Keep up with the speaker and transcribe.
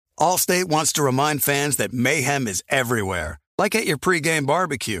Allstate wants to remind fans that mayhem is everywhere, like at your pregame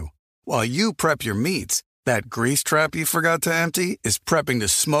barbecue. While you prep your meats, that grease trap you forgot to empty is prepping to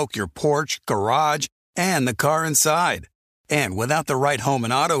smoke your porch, garage, and the car inside. And without the right home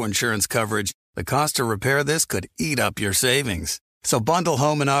and auto insurance coverage, the cost to repair this could eat up your savings. So bundle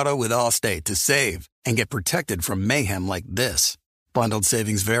home and auto with Allstate to save and get protected from mayhem like this. Bundled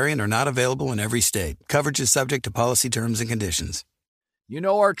savings vary and are not available in every state. Coverage is subject to policy terms and conditions. You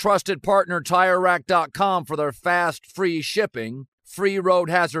know our trusted partner, TireRack.com, for their fast, free shipping, free road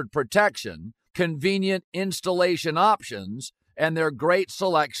hazard protection, convenient installation options, and their great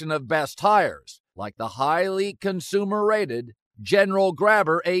selection of best tires, like the highly consumer-rated General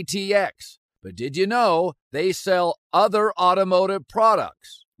Grabber ATX. But did you know they sell other automotive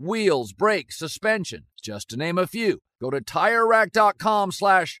products? Wheels, brakes, suspension, just to name a few. Go to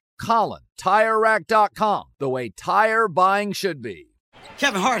TireRack.com/Colin. TireRack.com, the way tire buying should be.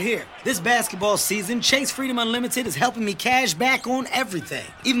 Kevin Hart here. This basketball season, Chase Freedom Unlimited is helping me cash back on everything.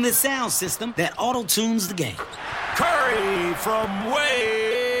 Even the sound system that auto-tunes the game. Curry from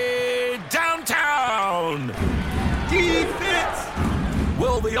way downtown. Defense!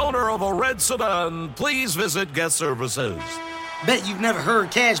 Will the owner of a red sedan please visit guest services? Bet you've never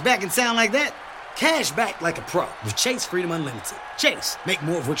heard cash back and sound like that. Cash back like a pro with Chase Freedom Unlimited. Chase, make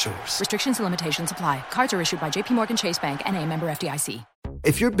more of what's yours. Restrictions and limitations apply. Cards are issued by JPMorgan Chase Bank and a member FDIC.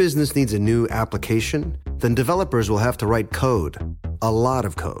 If your business needs a new application, then developers will have to write code. A lot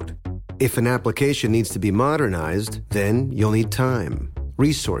of code. If an application needs to be modernized, then you'll need time,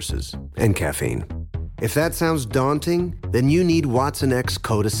 resources, and caffeine. If that sounds daunting, then you need Watson X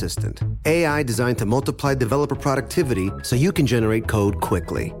Code Assistant. AI designed to multiply developer productivity so you can generate code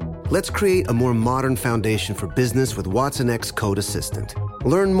quickly. Let's create a more modern foundation for business with Watson X Code Assistant.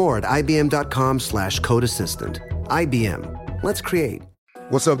 Learn more at ibm.com/code assistant. IBM. Let's create.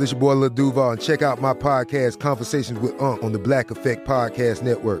 What's up, this your boy Lil Duval, and check out my podcast, Conversations with Unc, on the Black Effect Podcast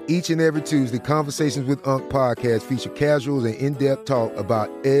Network. Each and every Tuesday, Conversations with Unc podcast feature casual and in-depth talk about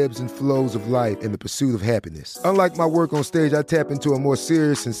ebbs and flows of life and the pursuit of happiness. Unlike my work on stage, I tap into a more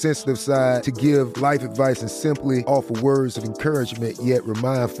serious and sensitive side to give life advice and simply offer words of encouragement, yet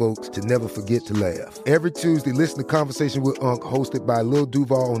remind folks to never forget to laugh. Every Tuesday, listen to Conversation with Unc, hosted by Lil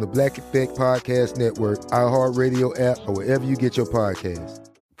Duval on the Black Effect Podcast Network, iHeartRadio app, or wherever you get your podcasts.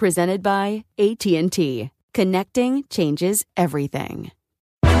 Presented by AT&T. Connecting changes everything.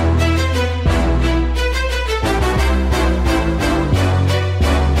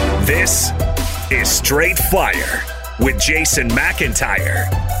 This is Straight Fire with Jason McIntyre.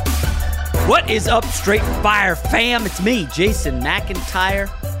 What is up, Straight Fire fam? It's me, Jason McIntyre.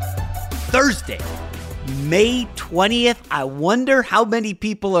 Thursday, May 20th. I wonder how many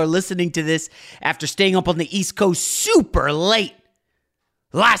people are listening to this after staying up on the East Coast super late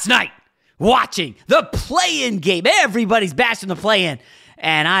last night, watching the play-in game. Everybody's bashing the play-in.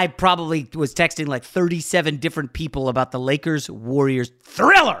 And I probably was texting like 37 different people about the Lakers-Warriors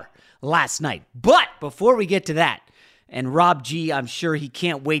thriller last night. But before we get to that, and Rob G, I'm sure he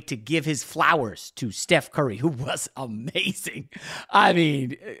can't wait to give his flowers to Steph Curry, who was amazing. I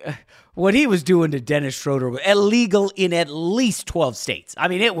mean, what he was doing to Dennis Schroeder was illegal in at least 12 states. I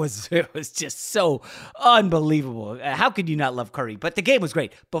mean, it was just so unbelievable. How could you not love Curry? But the game was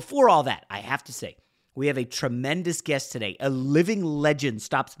great. Before all that, I have to say, we have a tremendous guest today. A living legend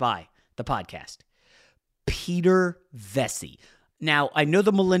stops by the podcast. Peter Vecsey. Now, I know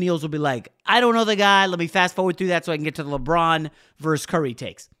the millennials will be like, I don't know the guy. Let me fast forward through that so I can get to the LeBron versus Curry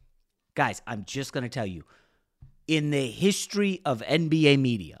takes. Guys, I'm just going to tell you, in the history of NBA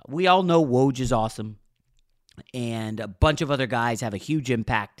media, we all know Woj is awesome, and a bunch of other guys have a huge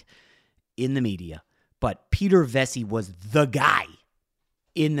impact in the media. But Peter Vecsey was the guy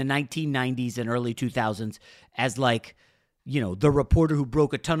in the 1990s and early 2000s as like, you know, the reporter who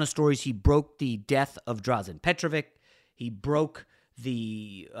broke a ton of stories. He broke the death of Drazen Petrovic. He broke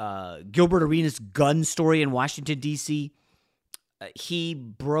the Gilbert Arenas gun story in Washington, D.C. He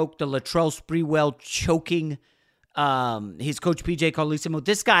broke the Latrell Sprewell choking his coach, P.J. Carlesimo.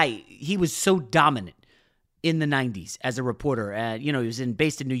 This guy, he was so dominant in the 90s as a reporter. He was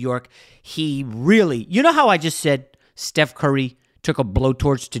based in New York. He really, you know how I just said Steph Curry took a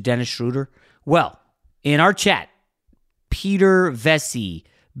blowtorch to Dennis Schroeder? Well, in our chat, Peter Vecsey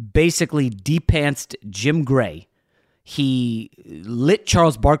basically de-pantsed Jim Gray. He lit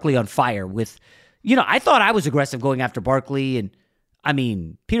Charles Barkley on fire with, I thought I was aggressive going after Barkley, and I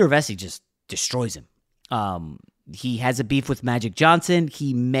mean, Peter Vecsey just destroys him. He has a beef with Magic Johnson.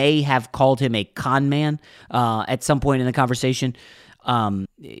 He may have called him a con man at some point in the conversation.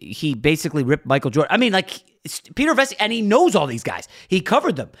 He basically ripped Michael Jordan. I mean, like, Peter Vecsey, and he knows all these guys. He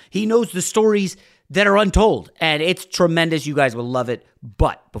covered them. He knows the stories that are untold, and it's tremendous. You guys will love it.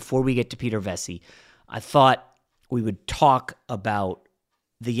 But before we get to Peter Vecsey, I thought we would talk about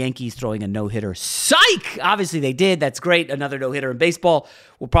the Yankees throwing a no-hitter. Psych! Obviously they did. That's great. Another no-hitter in baseball.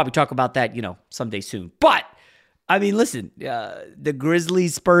 We'll probably talk about that, someday soon. But, I mean, listen, the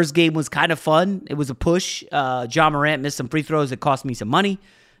Grizzlies-Spurs game was kind of fun. It was a push. John Morant missed some free throws that cost me some money.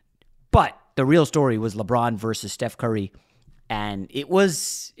 But the real story was LeBron versus Steph Curry. And it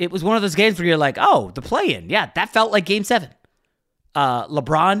was one of those games where you're like, oh, the play-in. Yeah, that felt like Game 7.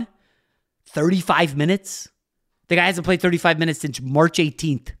 LeBron, 35 minutes. The guy hasn't played 35 minutes since March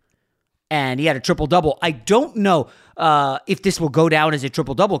 18th, and he had a triple-double. I don't know if this will go down as a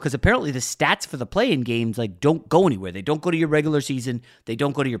triple-double, because apparently the stats for the play-in games don't go anywhere. They don't go to your regular season. They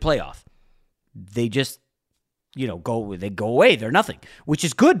don't go to your playoff. They just, go away. They're nothing, which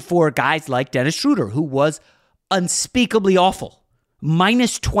is good for guys like Dennis Schroeder, who was unspeakably awful.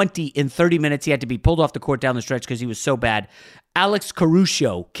 Minus 20 in 30 minutes. He had to be pulled off the court down the stretch because he was so bad. Alex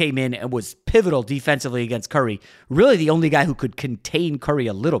Caruso came in and was pivotal defensively against Curry. Really the only guy who could contain Curry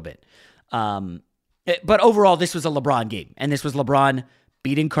a little bit. But overall, this was a LeBron game. And this was LeBron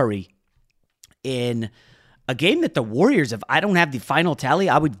beating Curry in a game that the Warriors, if I don't have the final tally,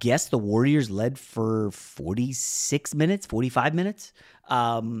 I would guess the Warriors led for 46 minutes, 45 minutes.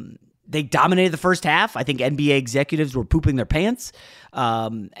 They dominated the first half. I think NBA executives were pooping their pants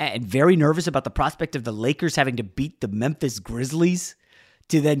and very nervous about the prospect of the Lakers having to beat the Memphis Grizzlies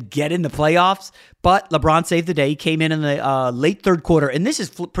to then get in the playoffs. But LeBron saved the day. He came in the late third quarter, and this is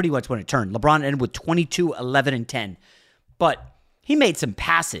pretty much when it turned. LeBron ended with 22, 11, and 10. But he made some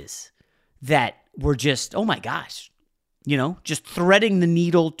passes that were just, oh my gosh, just threading the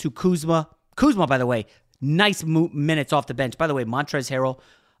needle to Kuzma. Kuzma, by the way, nice minutes off the bench. By the way, Montrezl Harrell,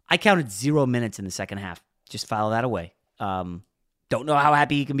 I counted 0 minutes in the second half. Just file that away. Don't know how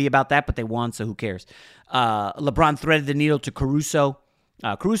happy he can be about that, but they won, so who cares? LeBron threaded the needle to Caruso.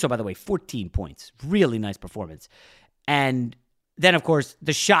 Caruso, by the way, 14 points. Really nice performance. And then, of course,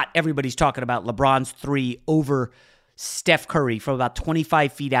 the shot everybody's talking about, LeBron's three over Steph Curry from about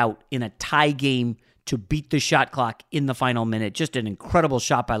 25 feet out in a tie game to beat the shot clock in the final minute. Just an incredible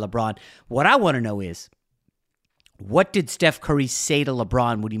shot by LeBron. What I want to know is, what did Steph Curry say to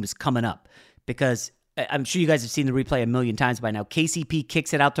LeBron when he was coming up? Because I'm sure you guys have seen the replay a million times by now. KCP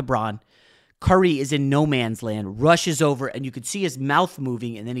kicks it out to Bron. Curry is in no man's land, rushes over, and you could see his mouth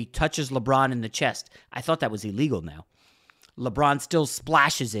moving, and then he touches LeBron in the chest. I thought that was illegal now. LeBron still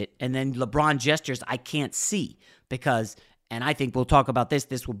splashes it, and then LeBron gestures, I can't see, because, and I think we'll talk about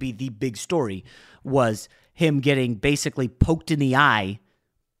this will be the big story, was him getting basically poked in the eye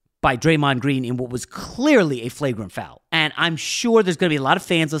by Draymond Green in what was clearly a flagrant foul. And I'm sure there's going to be a lot of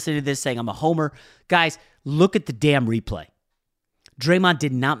fans listening to this saying, I'm a homer. Guys, look at the damn replay. Draymond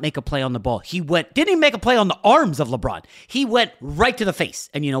did not make a play on the ball. Didn't even make a play on the arms of LeBron. He went right to the face.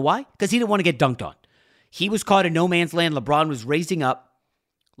 And you know why? Because he didn't want to get dunked on. He was caught in no man's land. LeBron was raising up.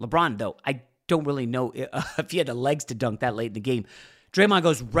 LeBron, though, I don't really know if he had the legs to dunk that late in the game. Draymond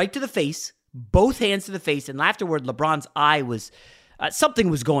goes right to the face, both hands to the face, and afterward, LeBron's eye was... something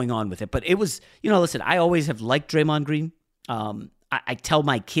was going on with it, but it was, listen, I always have liked Draymond Green. I tell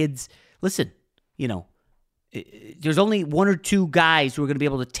my kids, listen, there's only one or two guys who are going to be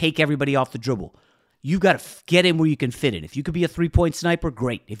able to take everybody off the dribble. You've got to get in where you can fit in. If you could be a three-point sniper,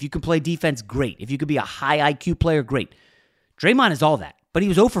 great. If you can play defense, great. If you could be a high IQ player, great. Draymond is all that, but he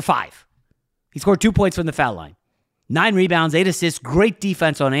was 0 for 5. He scored 2 points from the foul line, 9 rebounds, 8 assists, great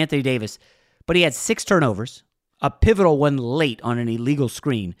defense on Anthony Davis, but he had 6 turnovers. A pivotal one late on an illegal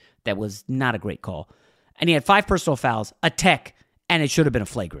screen that was not a great call. And he had 5 personal fouls, a tech, and it should have been a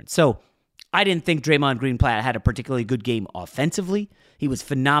flagrant. So I didn't think Draymond Green had a particularly good game offensively. He was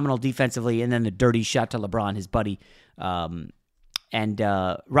phenomenal defensively, and then the dirty shot to LeBron, his buddy. Rob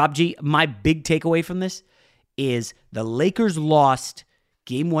G, my big takeaway from this is the Lakers lost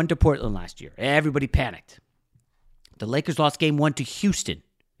Game 1 to Portland last year. Everybody panicked. The Lakers lost Game 1 to Houston.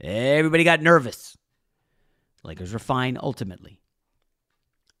 Everybody got nervous. Lakers were fine ultimately.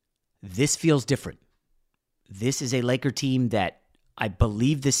 This feels different. This is a Laker team that I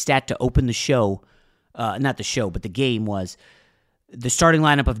believe the stat to open the show, not the show, but the game was the starting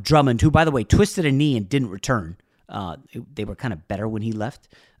lineup of Drummond, who, by the way, twisted a knee and didn't return. They were kind of better when he left.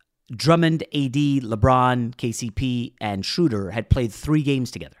 Drummond, AD, LeBron, KCP, and Schroeder had played 3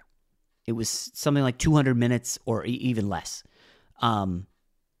 games together. It was something like 200 minutes or even less.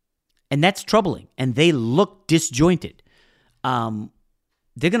 And that's troubling. And they look disjointed.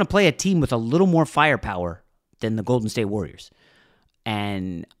 They're going to play a team with a little more firepower than the Golden State Warriors.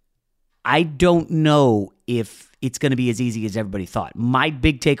 And I don't know if it's going to be as easy as everybody thought. My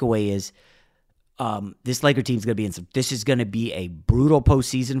big takeaway is this Laker team's going to be in some. This is going to be a brutal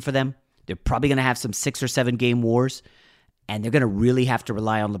postseason for them. They're probably going to have some 6 or 7 game wars, and they're going to really have to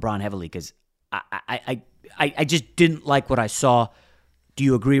rely on LeBron heavily because I just didn't like what I saw. Do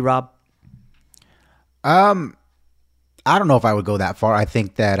you agree, Rob? I don't know if I would go that far. I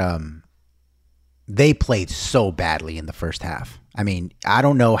think that they played so badly in the first half. I mean, I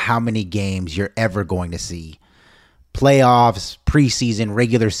don't know how many games you're ever going to see, playoffs, preseason,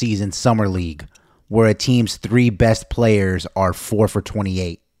 regular season, summer league, where a team's 3 best players are 4 for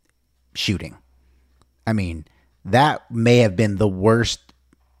 28 shooting. I mean, that may have been the worst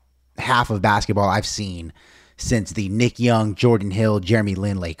half of basketball I've seen since the Nick Young, Jordan Hill, Jeremy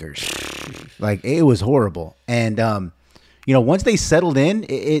Lin Lakers. Like, it was horrible. And, once they settled in,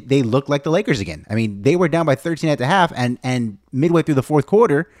 they looked like the Lakers again. I mean, they were down by 13 at the half, and midway through the fourth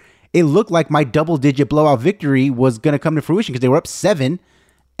quarter, it looked like my double-digit blowout victory was going to come to fruition because they were up 7,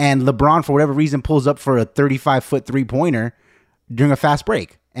 and LeBron, for whatever reason, pulls up for a 35-foot three-pointer during a fast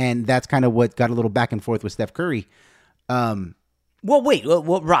break. And that's kind of what got a little back and forth with Steph Curry. Rob,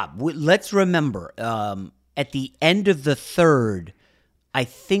 let's remember, at the end of the third, I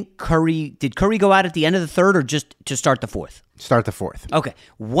think did Curry go out at the end of the third or just to start the fourth? Start the fourth. Okay.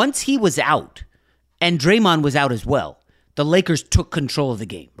 Once he was out and Draymond was out as well, the Lakers took control of the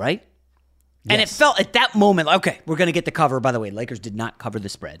game, right? Yes. And it felt at that moment, okay, we're going to get the cover. By the way, Lakers did not cover the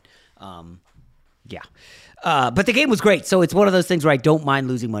spread. But the game was great. So it's one of those things where I don't mind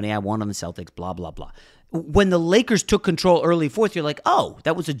losing money. I won on the Celtics, blah, blah, blah. When the Lakers took control early fourth, you're like, oh,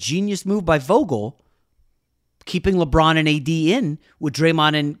 that was a genius move by Vogel, keeping LeBron and AD in with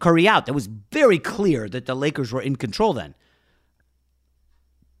Draymond and Curry out. That was very clear that the Lakers were in control then.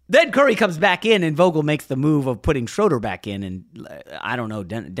 Then Curry comes back in and Vogel makes the move of putting Schroeder back in. And I don't know,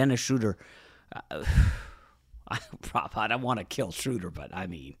 Dennis Schroeder. Rob, I don't want to kill Schroeder, but I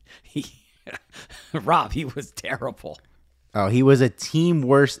mean, Rob, he was terrible. Oh, he was a team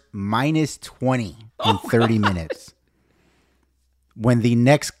worst minus 20 in 30 minutes. When the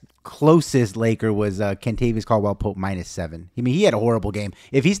next closest Laker was Kentavious Caldwell-Pope minus 7. I mean, he had a horrible game.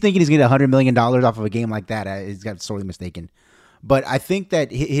 If he's thinking he's going to get $100 million off of a game like that, he's got sorely mistaken. But I think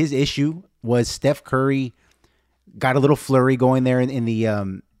that his issue was Steph Curry got a little flurry going there in the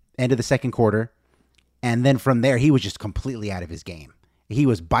end of the second quarter. And then from there, he was just completely out of his game. He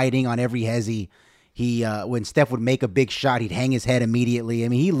was biting on every hezzy. He when Steph would make a big shot, he'd hang his head immediately. I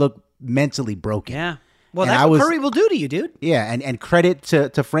mean, he looked mentally broken. Yeah. Well, that's what Curry will do to you, dude. Yeah, and credit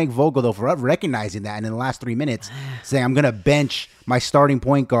to Frank Vogel, though, for recognizing that. And in the last 3 minutes, saying, I'm going to bench my starting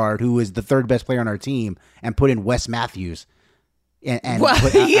point guard, who is the 3rd best player on our team, and put in Wes Matthews. And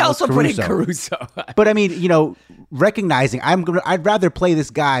he also put in Caruso. But, I mean, recognizing, I'd rather play this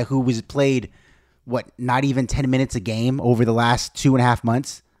guy who was played, not even 10 minutes a game over the last 2.5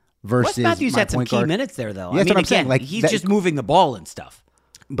 months versus Wes Matthews had some key minutes there, though. Yeah, that's what I'm saying. Like, he's just moving the ball and stuff.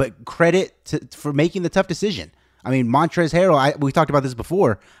 But credit for making the tough decision. I mean, Montrezl Harrell, we talked about this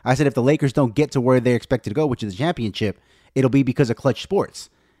before. I said if the Lakers don't get to where they're expected to go, which is the championship, it'll be because of clutch sports.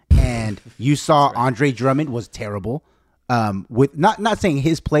 And you saw Andre Drummond was terrible. With not saying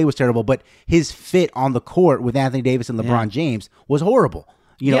his play was terrible, but his fit on the court with Anthony Davis and LeBron James was horrible.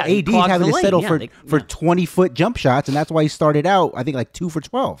 AD having to settle for 20-foot jump shots, and that's why he started out, I think, like 2 for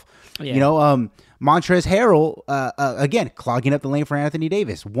 12. Yeah. Montrezl Harrell, again, clogging up the lane for Anthony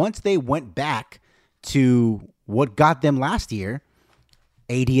Davis. Once they went back to what got them last year,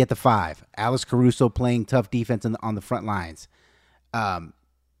 AD at the 5, Alex Caruso playing tough defense on the front lines.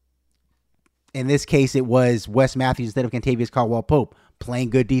 In this case, it was Wes Matthews instead of Kentavious Caldwell-Pope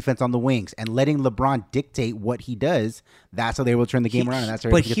playing good defense on the wings and letting LeBron dictate what he does. That's how they will turn the game around, and that's how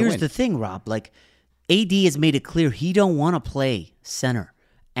they get the win. But here's the thing, Rob. Like, AD has made it clear he don't want to play center.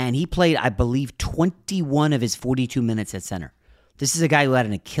 And he played, I believe, 21 of his 42 minutes at center. This is a guy who had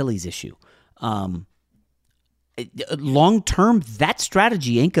an Achilles issue. Long term, that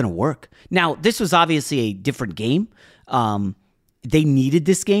strategy ain't going to work. Now, this was obviously a different game. They needed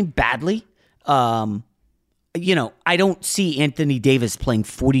this game badly. I don't see Anthony Davis playing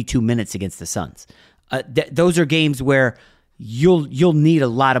 42 minutes against the Suns. Those are games where you'll need a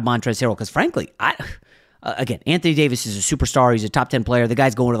lot of Montrezl Harrell because, frankly, again, Anthony Davis is a superstar. He's a top 10 player. The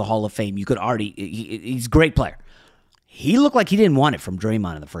guy's going to the Hall of Fame. You could he's a great player. He looked like he didn't want it from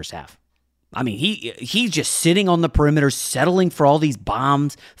Draymond in the first half. I mean, he's just sitting on the perimeter, settling for all these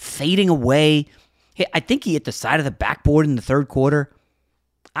bombs, fading away. I think he hit the side of the backboard in the third quarter.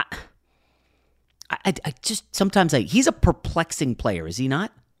 I just sometimes he's a perplexing player, is he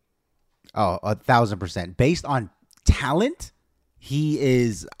not? Oh, 1,000%. Based on talent, he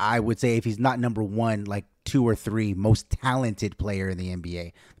is, I would say, if he's not number one, like 2 or 3 most talented player in the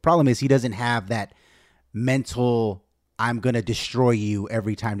NBA. The problem is he doesn't have that mental, I'm going to destroy you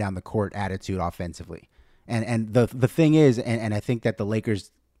every time down the court attitude offensively. And the thing is, and I think that the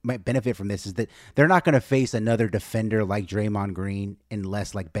Lakers might benefit from this, is that they're not going to face another defender like Draymond Green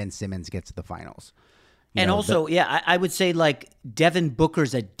unless like Ben Simmons gets to the finals. I would say like Devin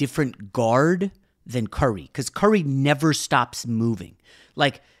Booker's a different guard than Curry, because Curry never stops moving.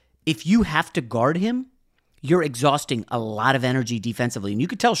 Like, if you have to guard him, you're exhausting a lot of energy defensively. And you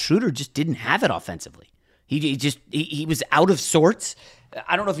could tell Schroeder just didn't have it offensively. He was out of sorts.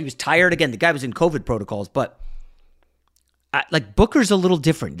 I don't know if he was tired. Again, the guy was in COVID protocols, but like Booker's a little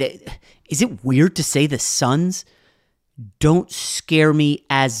different. Is it weird to say the Suns don't scare me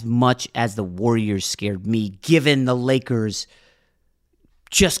as much as the Warriors scared me, given the Lakers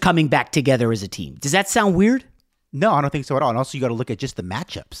just coming back together as a team? Does that sound weird? No, I don't think so at all. And also, you got to look at just the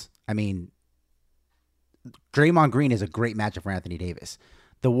matchups. I mean, Draymond Green is a great matchup for Anthony Davis.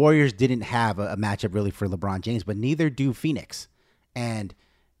 The Warriors didn't have a matchup really for LeBron James, but neither do Phoenix. And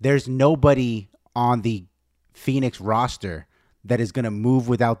there's nobody on the Phoenix roster that is going to move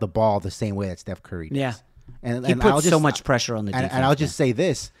without the ball the same way that Steph Curry does. Yeah. And he puts so much pressure on the defense. And I'll just say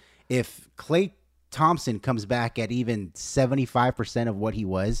this. If Klay Thompson comes back at even 75% of what he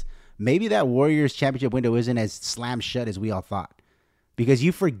was, maybe that Warriors championship window isn't as slam shut as we all thought. Because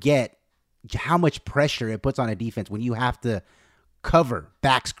you forget how much pressure it puts on a defense when you have to cover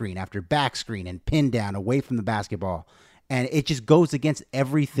back screen after back screen and pin down away from the basketball. And it just goes against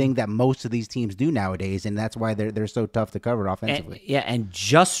everything that most of these teams do nowadays, and that's why they're so tough to cover offensively. And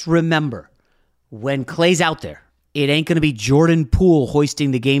just remember, when Klay's out there, it ain't going to be Jordan Poole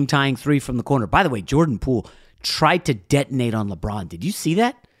hoisting the game-tying 3 from the corner. By the way, Jordan Poole tried to detonate on LeBron. Did you see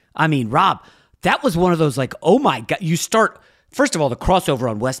that? I mean, Rob, that was one of those like, oh my God. First of all, the crossover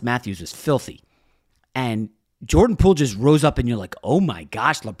on Wes Matthews was filthy. And Jordan Poole just rose up and you're like, oh my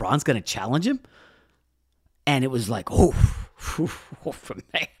gosh, LeBron's going to challenge him? And it was like, man,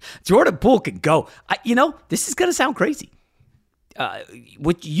 Jordan Poole can go. This is going to sound crazy.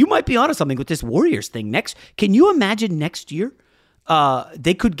 You might be onto something with this Warriors thing next. Can you imagine next year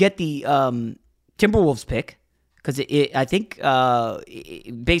they could get the Timberwolves pick? Because I think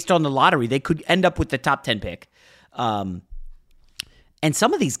based on the lottery, they could end up with the top 10 pick. And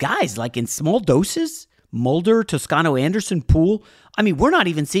some of these guys, like in small doses, Mulder, Toscano Anderson, Poole. I mean, we're not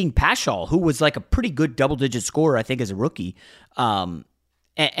even seeing Paschal, who was like a pretty good double-digit scorer, I think, as a rookie. And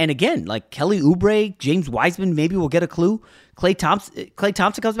again, like Kelly Oubre, James Wiseman, maybe we'll get a clue. Klay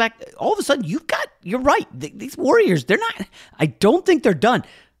Thompson comes back. All of a sudden, you're right. These Warriors, I don't think they're done.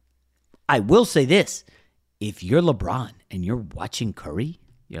 I will say this. If you're LeBron and you're watching Curry,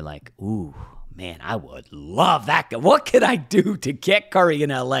 you're like, ooh, man, I would love that guy. What can I do to get Curry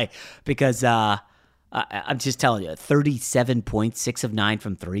in LA? Because I'm just telling you, 37 points, 6 of 9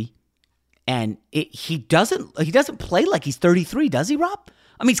 from 3. And he doesn't play like he's 33, does he, Rob?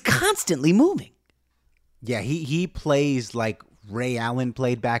 I mean, he's constantly moving. Yeah, he plays like Ray Allen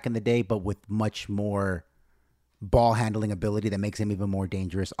played back in the day, but with much more ball handling ability that makes him even more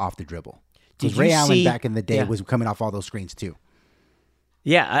dangerous off the dribble. Because Ray Allen back in the day was coming off all those screens too.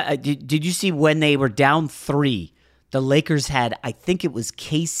 Yeah, did you see when they were down 3, the Lakers had, I think it was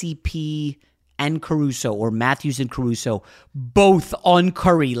KCP and Caruso, or Matthews and Caruso, both on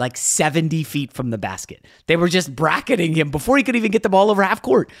Curry, like 70 feet from the basket. They were just bracketing him before he could even get the ball over half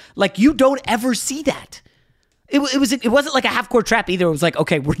court. Like, you don't ever see that. It wasn't like a half court trap either. It was like,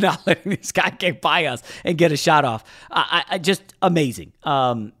 okay, we're not letting this guy get by us and get a shot off. I just amazing,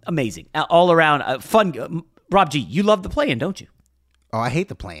 amazing, all around fun. Rob G, you love the play-in, don't you? Oh, I hate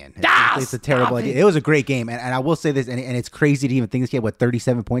the play-in. It's a terrible idea. It was a great game, and I will say this, and it's crazy to even think this kid had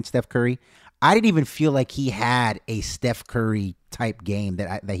 37 points, Steph Curry. I didn't even feel like he had a Steph Curry type game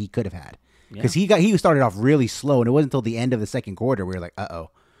that he could have had, because he started off really slow, and it wasn't until the end of the second quarter we were like,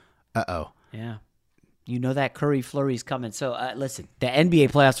 uh-oh. Yeah, you know that Curry flurry's coming. So listen, the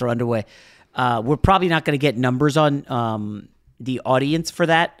NBA playoffs are underway. We're probably not going to get numbers on the audience for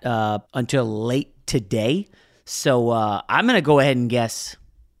that until late today. So I'm going to go ahead and guess.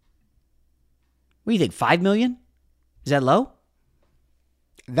 What do you think? 5 million? Is that low?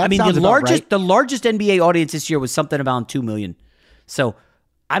 That the largest NBA audience this year was something about 2 million. So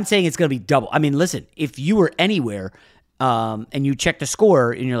I'm saying it's going to be double. I mean, listen, if you were anywhere and you check the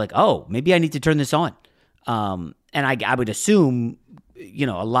score and you're like, oh, maybe I need to turn this on. And I would assume, a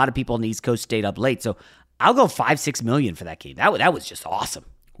lot of people on the East Coast stayed up late. So I'll go 5-6 million for that game. That was just awesome.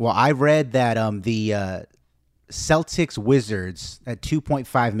 Well, I read that the Celtics Wizards at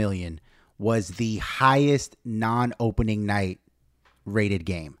 2.5 million was the highest non-opening night rated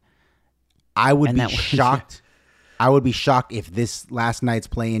game. I would be shocked. I would be shocked if this last night's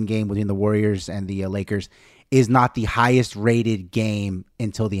play-in game between the Warriors and the Lakers is not the highest rated game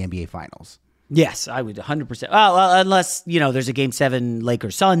until the NBA Finals. Yes, I would 100%. Well, unless, there's a Game 7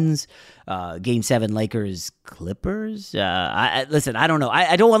 Lakers-Suns, Game 7 Lakers-Clippers. Listen, I don't know.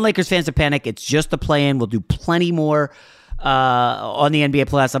 I don't want Lakers fans to panic. It's just the play-in. We'll do plenty more on the NBA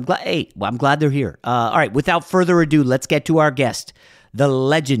Plus. I'm glad they're here. All right, without further ado, let's get to our guest, the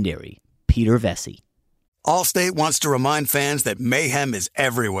legendary Peter Vecsey. Allstate wants to remind fans that mayhem is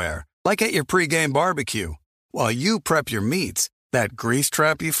everywhere, like at your pregame barbecue. While you prep your meats, that grease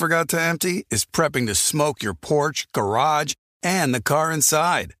trap you forgot to empty is prepping to smoke your porch, garage, and the car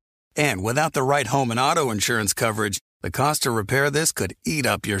inside. And without the right home and auto insurance coverage, the cost to repair this could eat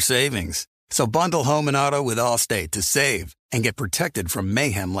up your savings. So bundle home and auto with Allstate to save and get protected from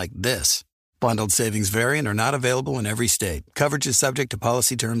mayhem like this. Bundled savings vary and are not available in every state. Coverage is subject to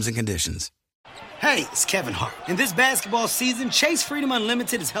policy terms and conditions. Hey, it's Kevin Hart. And this basketball season, Chase Freedom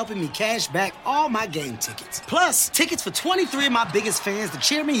Unlimited is helping me cash back all my game tickets. Plus, tickets for 23 of my biggest fans to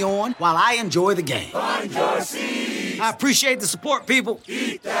cheer me on while I enjoy the game. Find your seats. I appreciate the support, people.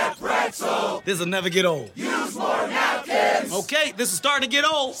 Eat that pretzel. This'll never get old. Use more napkins. Okay, this is starting to get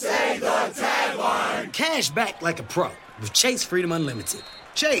old. Say the tagline. Cash back like a pro with Chase Freedom Unlimited.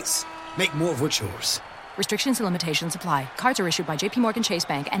 Chase, make more of what's yours. Restrictions and limitations apply. Cards are issued by JPMorgan Chase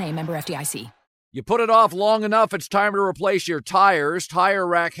Bank, N.A., member FDIC. You put it off long enough, it's time to replace your tires. Tire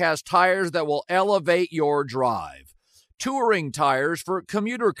Rack has tires that will elevate your drive. Touring tires for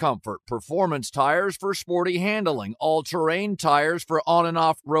commuter comfort, performance tires for sporty handling, all-terrain tires for on- and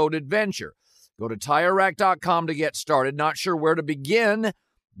off-road adventure. Go to TireRack.com to get started. Not sure where to begin?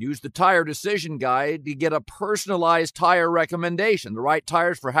 Use the Tire Decision Guide to get a personalized tire recommendation, the right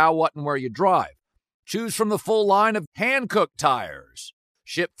tires for how, what, and where you drive. Choose from the full line of hand-cooked tires.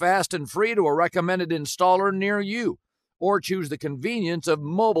 Ship fast and free to a recommended installer near you, or choose the convenience of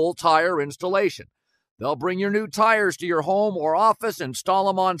mobile tire installation. They'll bring your new tires to your home or office, install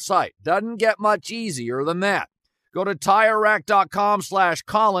them on site. Doesn't get much easier than that. Go to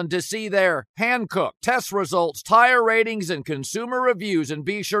TireRack.com/Colin to see their hand-cooked test results, tire ratings, and consumer reviews, and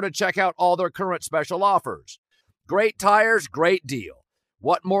be sure to check out all their current special offers. Great tires, great deal.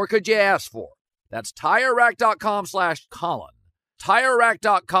 What more could you ask for? That's TireRack.com/Colin.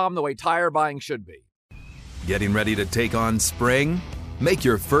 TireRack.com, the way tire buying should be. Getting ready to take on spring? Make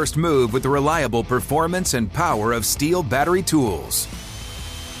your first move with the reliable performance and power of Steel battery tools.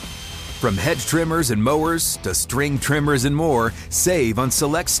 From hedge trimmers and mowers to string trimmers and more, save on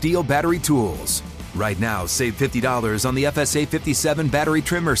select Steel battery tools. Right now, save $50 on the FSA 57 battery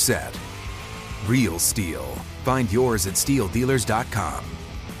trimmer set. Real Steel. Find yours at SteelDealers.com.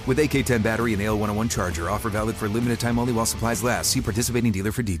 With AK-10 battery and AL101 charger. Offer valid for limited time only while supplies last. See participating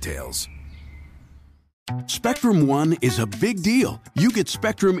dealer for details. Spectrum One is a big deal. You get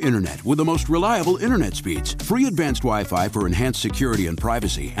Spectrum Internet with the most reliable internet speeds, free advanced Wi-Fi for enhanced security and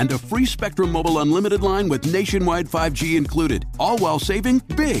privacy, and a free Spectrum Mobile Unlimited line with nationwide 5G included, all while saving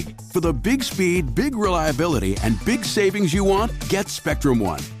big. For the big speed, big reliability, and big savings you want, get Spectrum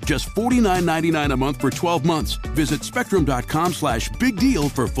One. Just $49.99 a month for 12 months. Visit spectrum.com/big deal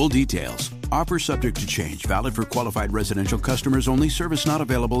for full details. Offer subject to change. Valid for qualified residential customers only. Service not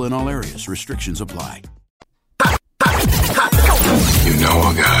available in all areas. Restrictions apply. You know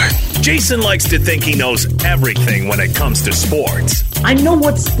a guy. Jason likes to think he knows everything when it comes to sports. I know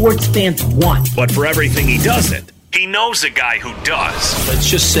what sports fans want. But for everything he doesn't, he knows a guy who does. Let's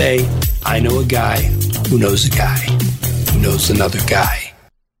just say I know a guy who knows a guy who knows another guy.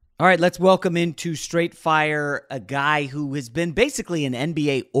 All right, let's welcome into Straight Fire a guy who has been basically an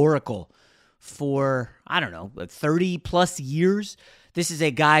NBA oracle for, 30-plus years. This is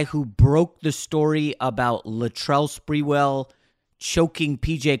a guy who broke the story about Latrell Sprewell choking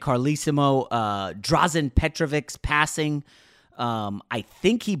PJ Carlesimo, Drazen Petrovic's passing. I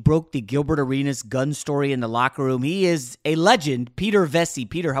think he broke the Gilbert Arenas gun story in the locker room. He is a legend, Peter Vecsey.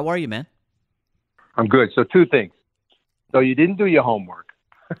 Peter, how are you, man? I'm good. So two things. So you didn't do your homework.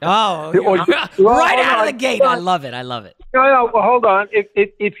 Oh, right out of the gate. I love it. No, well, hold on.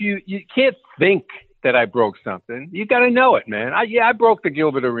 If you can't think that I broke something, you got to know it, man. I broke the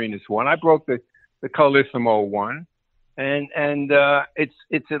Gilbert Arenas one. I broke the Carlesimo one, and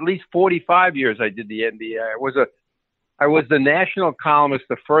it's at least 45 years I did the NBA. I was the national columnist,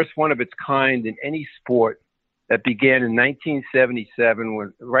 the first one of its kind in any sport, that began in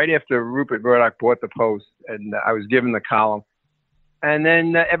 1977, right after Rupert Murdoch bought the Post, and I was given the column. And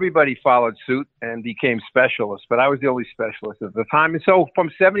then everybody followed suit and became specialists, but I was the only specialist at the time. And so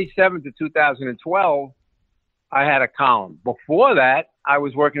from 77 to 2012, I had a column. Before that, I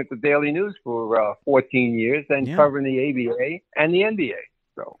was working at the Daily News for 14 years and covering the ABA and the NBA.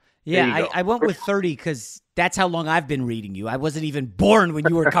 So yeah, I went with 30 because that's how long I've been reading you. I wasn't even born when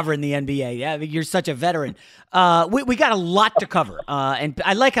you were covering the NBA. Yeah, I mean, you're such a veteran. We got a lot to cover, and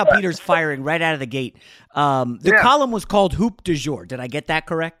I like how Peter's firing right out of the gate. The column was called Hoop du Jour. Did I get that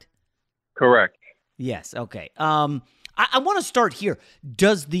correct? Correct. Yes. Okay. I want to start here.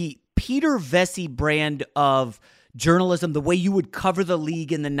 Does the Peter Vecsey brand of journalism, the way you would cover the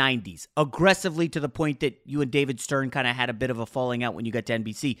league in the 90s, aggressively to the point that you and David Stern kind of had a bit of a falling out when you got to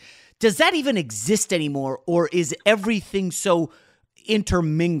NBC, does that even exist anymore, or is everything so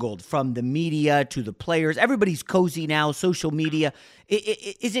intermingled from the media to the players? Everybody's cozy now, social media.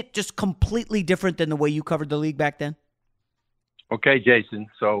 Is it just completely different than the way you covered the league back then? Okay, Jason.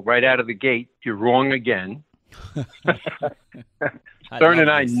 So right out of the gate, you're wrong again. Stern and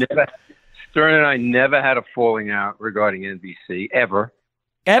I never had a falling out regarding NBC ever.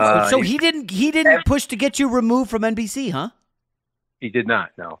 Ever? So he didn't push to get you removed from NBC, huh? He did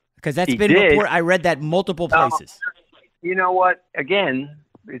not. No, because that's been reported. I read that multiple places. You know what? Again,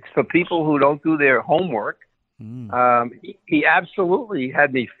 it's for people who don't do their homework. He absolutely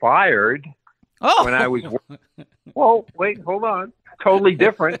had me fired when I was. Well, wait, hold on. Totally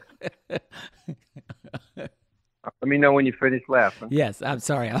different. Let me know when you finish laughing. Yes, I'm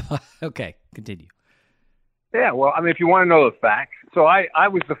sorry. Okay, continue. Yeah, well, I mean, if you want to know the facts. So I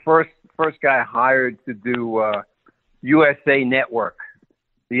was the first guy hired to do USA Network,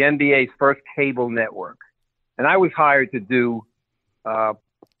 the NBA's first cable network. And I was hired to do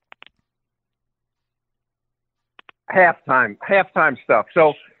halftime stuff.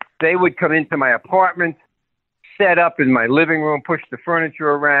 So they would come into my apartment, set up in my living room, push the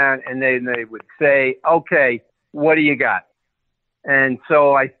furniture around, and they would say, okay, what do you got? And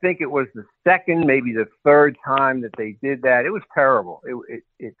so I think it was the second, maybe the third time that they did that. It was terrible.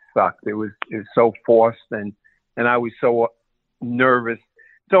 It sucked. It was so forced, and I was so nervous.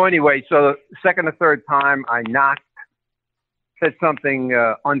 So anyway, so the second or third time I knocked, said something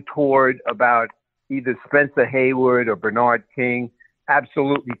untoward about either Spencer Hayward or Bernard King.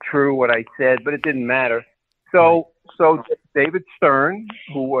 Absolutely true what I said, but it didn't matter. So David Stern,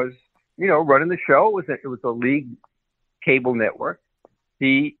 who was, running the show, it was a league cable network.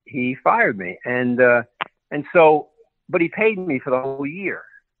 He fired me, and so, but he paid me for the whole year.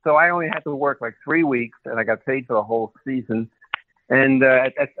 So I only had to work like 3 weeks, and I got paid for the whole season. And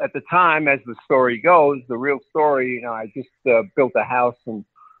at the time, as the story goes, the real story, I just built a house on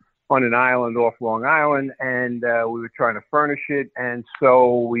an island off Long Island, and we were trying to furnish it, and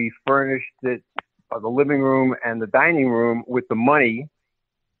so we furnished it, the living room and the dining room, with the money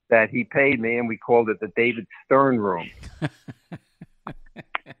that he paid me, and we called it the David Stern room.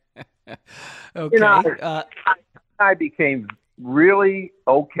 Okay. I became really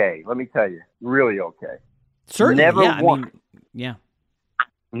okay. Let me tell you, really okay. Certainly,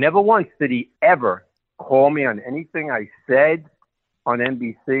 Never once did he ever call me on anything I said on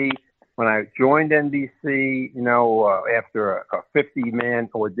NBC. When I joined NBC, after a 50-man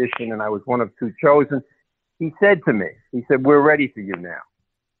audition, and I was one of 2 chosen, he said to me, we're ready for you now.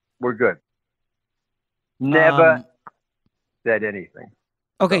 We're good. Never said anything.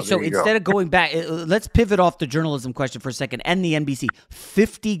 Okay, so instead of going back, let's pivot off the journalism question for a second and the NBC.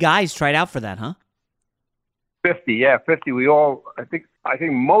 50 guys tried out for that, huh? 50, yeah, 50. We all, I think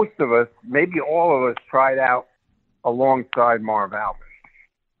most of us, maybe all of us, tried out alongside Marv Albert.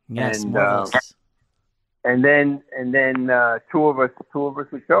 Yes, and then 2 of us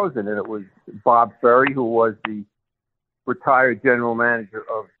were chosen, and it was Bob Ferry, who was the retired general manager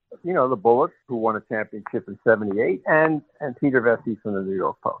of the Bullets, who won a championship in '78, and Peter Vecsey from the New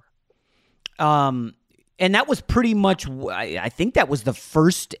York Post. And that was pretty much, I think that was the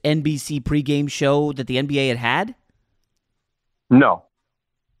first NBC pregame show that the NBA had? No.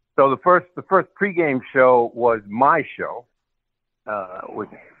 So the first pregame show was my show, which,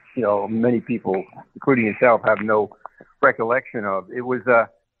 many people, including yourself, have no recollection of. It was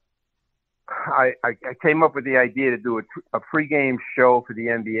I came up with the idea to do a pregame show for the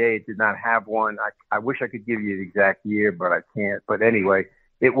NBA. It did not have one. I wish I could give you the exact year, but I can't. But anyway,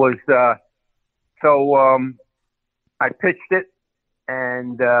 it was I pitched it,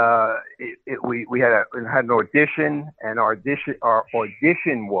 and we had an audition, and our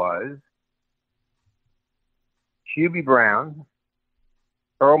audition was Hubie Brown,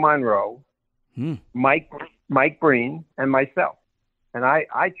 Earl Monroe, Mike Breen, and myself. And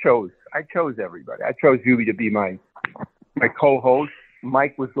I chose everybody. I chose Hubie to be my co-host.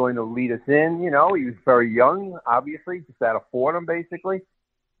 Mike was going to lead us in. He was very young, obviously, just out of Fordham, basically.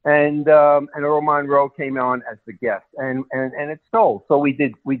 And Earl Monroe came on as the guest, and it sold. So we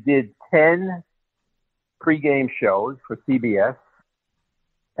did 10 pregame shows for CBS,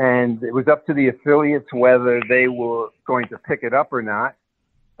 and it was up to the affiliates whether they were going to pick it up or not.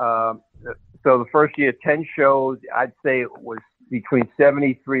 So the first year, 10 shows, I'd say it was between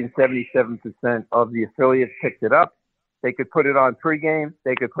 73 and 77% of the affiliates picked it up. They could put it on pregame,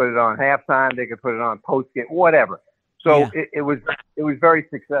 they could put it on halftime, they could put it on postgame, whatever. So it was very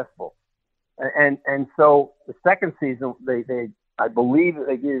successful. And so the second season, I believe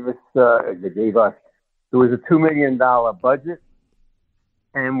they gave us, there was a $2 million budget,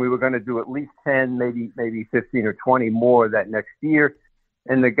 and we were going to do at least 10, maybe 15 or 20 more that next year.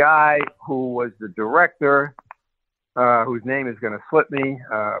 And the guy who was the director, whose name is going to slip me,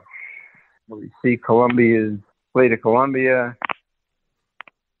 let me see, played at Columbia,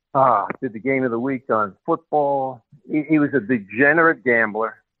 did the game of the week on football. He was a degenerate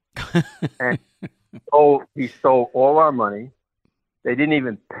gambler, and he stole all our money. They didn't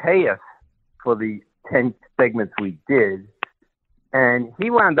even pay us for the 10 segments we did, and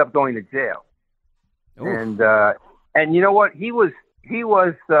he wound up going to jail. Ooh. And you know what? He was.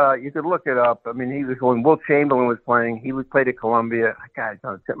 You could look it up. I mean, he was when Will Chamberlain was playing. He was played at Columbia. God,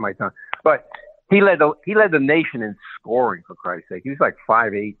 don't tip my tongue. But he led the nation in scoring, for Christ's sake. He was like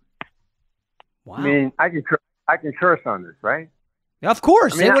 5'8". Wow. I mean, I can curse on this, right? Of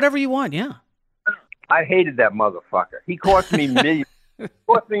course. Say whatever you want. Yeah. I hated that motherfucker. He cost me millions. Oh,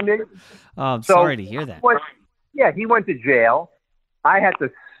 I'm sorry to hear that. He went to jail. I had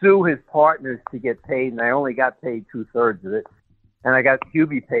to sue his partners to get paid, and I only got paid 2/3 of it. And I got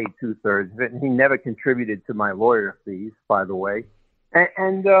Hubie paid 2/3 of it, and he never contributed to my lawyer fees, by the way.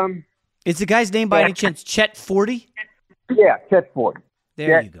 And is the guy's name by any chance Chet Forty? Yeah, Chet Forty.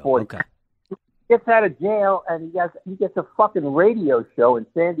 There you go. 40. Okay. He gets out of jail, and he gets a fucking radio show in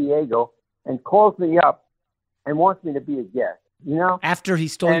San Diego, and calls me up and wants me to be a guest. You know, after he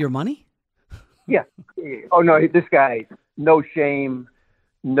stole your money. Yeah. Oh no, this guy, no shame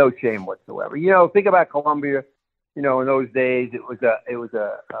whatsoever. You know, think about Columbia. You know, in those days, it was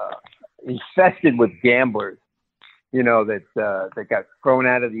infested with gamblers. You know that got thrown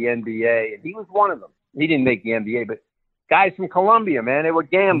out of the NBA, and he was one of them. He didn't make the NBA, but guys from Columbia, man, they were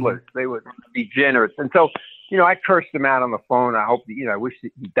gamblers. They were degenerates, and so you know, I cursed him out on the phone. I hope I wish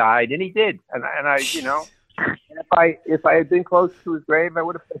that he died, and he did. And I, you know, if I had been close to his grave, I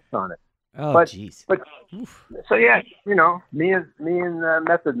would have pissed on it. Oh, jeez. But so yeah, you know, me and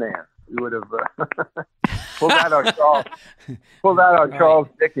Method Man, we would have. Pulled out our Charles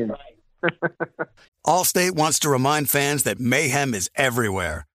Dickens. Allstate wants to remind fans that mayhem is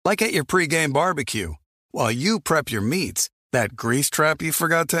everywhere, like at your pregame barbecue. While you prep your meats, that grease trap you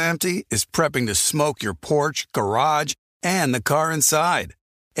forgot to empty is prepping to smoke your porch, garage, and the car inside.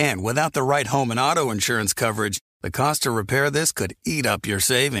 And without the right home and auto insurance coverage, the cost to repair this could eat up your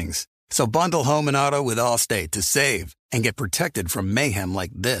savings. So bundle home and auto with Allstate to save and get protected from mayhem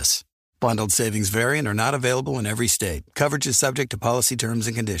like this. Bundled savings vary and are not available in every state. Coverage is subject to policy terms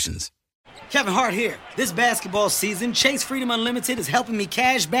and conditions. Kevin Hart here. This basketball season, Chase Freedom Unlimited is helping me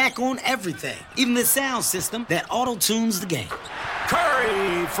cash back on everything. Even the sound system that auto-tunes the game.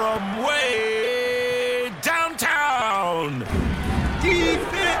 Curry from way downtown.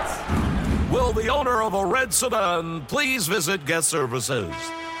 Defense. Will the owner of a red sedan please visit guest services?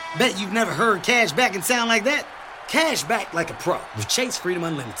 Bet you've never heard cash back and sound like that. Cash back like a pro with Chase Freedom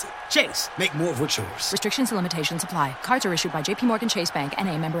Unlimited. Chase, make more of what's yours. Restrictions and limitations apply. Cards are issued by JP Morgan Chase Bank,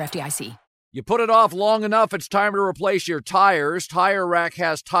 N.A., member FDIC. You put it off long enough, it's time to replace your tires. Tire Rack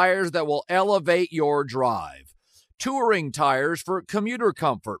has tires that will elevate your drive. Touring tires for commuter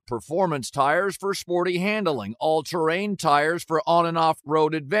comfort. Performance tires for sporty handling. All-terrain tires for on- and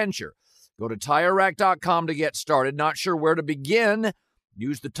off-road adventure. Go to TireRack.com to get started. Not sure where to begin?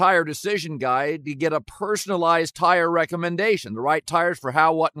 Use the Tire Decision Guide to get a personalized tire recommendation, the right tires for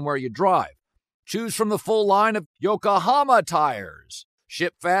how, what, and where you drive. Choose from the full line of Yokohama tires.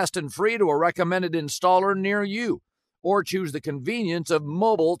 Ship fast and free to a recommended installer near you. Or choose the convenience of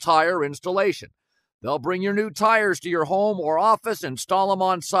mobile tire installation. They'll bring your new tires to your home or office and install them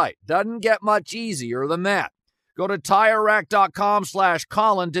on site. Doesn't get much easier than that. Go to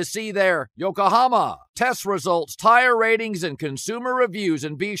TireRack.com/Colin to see their Yokohama test results, tire ratings, and consumer reviews,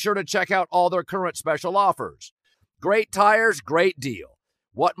 and be sure to check out all their current special offers. Great tires, great deal.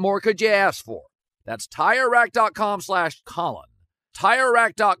 What more could you ask for? That's TireRack.com/Colin.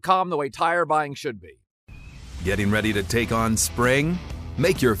 TireRack.com, the way tire buying should be. Getting ready to take on spring?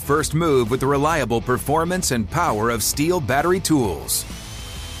 Make your first move with the reliable performance and power of Steel battery tools.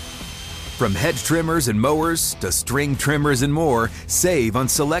 From hedge trimmers and mowers to string trimmers and more, save on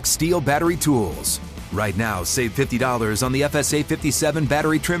select Steel battery tools. Right now, save $50 on the FSA 57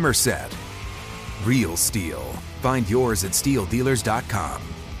 battery trimmer set. Real Steel. Find yours at SteelDealers.com.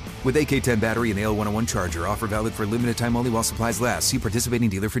 With AK-10 battery and AL101 charger, offer valid for limited time only while supplies last. See participating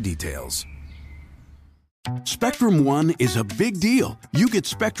dealer for details. Spectrum One is a big deal. You get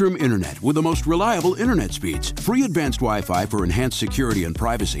Spectrum Internet with the most reliable internet speeds, free advanced Wi-Fi for enhanced security and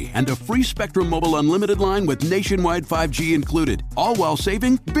privacy, and a free Spectrum Mobile Unlimited line with nationwide 5G included, all while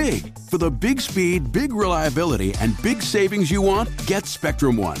saving big. For the big speed, big reliability, and big savings you want, get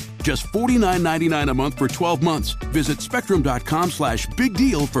Spectrum One. Just $49.99 a month for 12 months. Visit spectrum.com/big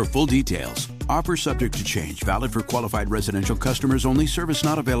deal for full details. Offer subject to change. Valid for qualified residential customers only. Service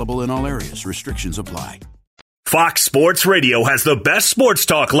not available in all areas. Restrictions apply. Fox Sports Radio has the best sports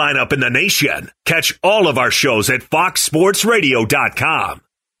talk lineup in the nation. Catch all of our shows at foxsportsradio.com.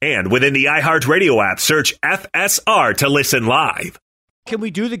 And within the iHeartRadio app, search FSR to listen live. Can we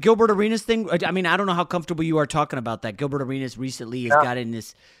do the Gilbert Arenas thing? I mean, I don't know how comfortable you are talking about that. Gilbert Arenas recently has got in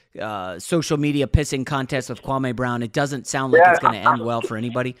this social media pissing contest with Kwame Brown. It doesn't sound like it's going to end well for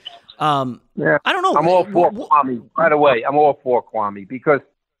anybody. I don't know. I'm all for Kwame. By the way, I'm all for Kwame because,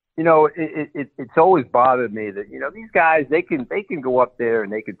 you know, it's always bothered me that, you know, these guys, they can go up there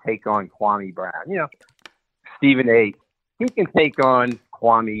and they can take on Kwame Brown. You know, Stephen A., he can take on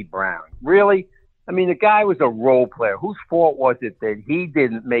Kwame Brown. Really? I mean, the guy was a role player. Whose fault was it that he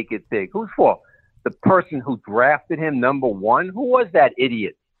didn't make it big? Whose fault? The person who drafted him number one? Who was that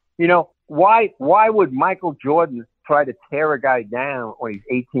idiot? You know, why would Michael Jordan try to tear a guy down when he's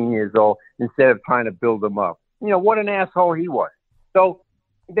 18 years old instead of trying to build him up? You know, what an asshole he was. So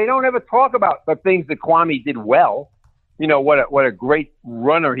they don't ever talk about the things that Kwame did well. You know, what a great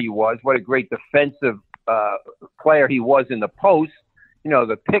runner he was, what a great defensive player he was in the post. You know,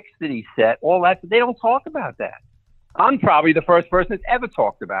 the picks that he set, all that. They don't talk about that. I'm probably the first person that's ever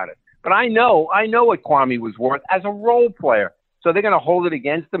talked about it. But I know what Kwame was worth as a role player. So they're going to hold it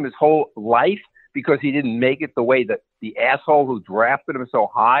against him his whole life because he didn't make it the way that the asshole who drafted him so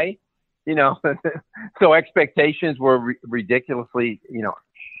high, you know. So expectations were ridiculously,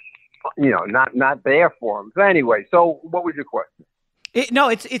 not there for him. So anyway, so what was your question?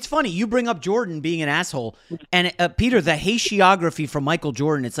 It's funny. You bring up Jordan being an asshole. And, Peter, the hagiography from Michael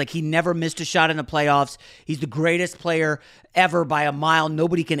Jordan, it's like he never missed a shot in the playoffs. He's the greatest player ever by a mile.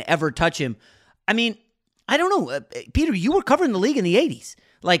 Nobody can ever touch him. I mean, I don't know. Peter, you were covering the league in the 80s.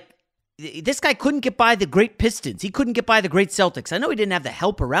 Like, this guy couldn't get by the great Pistons. He couldn't get by the great Celtics. I know he didn't have the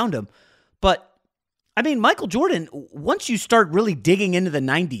help around him. But, I mean, Michael Jordan, once you start really digging into the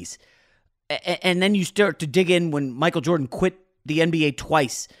 90s, and then you start to dig in when Michael Jordan quit the NBA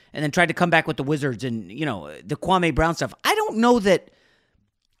twice and then tried to come back with the Wizards and, you know, the Kwame Brown stuff. I don't know that –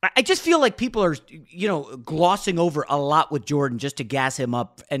 I just feel like people are, you know, glossing over a lot with Jordan just to gas him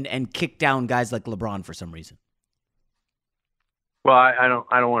up and kick down guys like LeBron for some reason. Well, I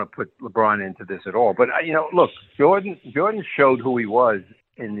don't want to put LeBron into this at all. But, you know, look, Jordan showed who he was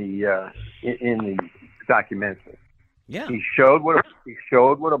in the documentary. Yeah. He showed what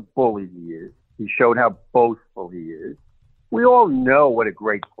a bully he is. He showed how boastful he is. We all know what a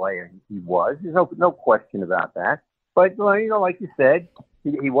great player he was. There's no question about that. But, you know, like you said,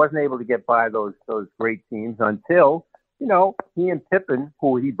 he wasn't able to get by those great teams until, you know, he and Pippen,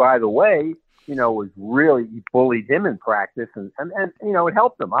 who he, by the way, you know, he bullied him in practice. And you know, it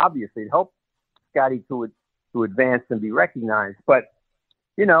helped him, obviously. It helped Scotty to advance and be recognized. But,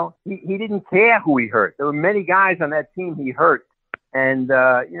 you know, he didn't care who he hurt. There were many guys on that team he hurt. And,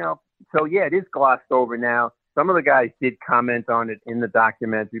 you know, so, yeah, it is glossed over now. Some of the guys did comment on it in the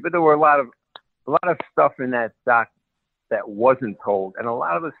documentary, but there were a lot of stuff in that doc that wasn't told, and a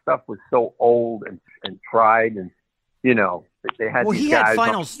lot of the stuff was so old and tried, and you know they had. Well, he had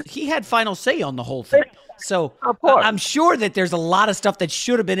final say on the whole thing, so I'm sure that there's a lot of stuff that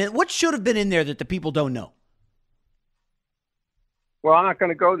should have been in. What should have been in there that the people don't know? Well, I'm not going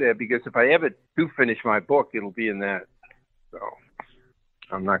to go there because if I ever do finish my book, it'll be in that. So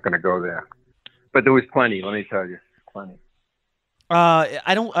I'm not going to go there. But there was plenty, let me tell you. Plenty.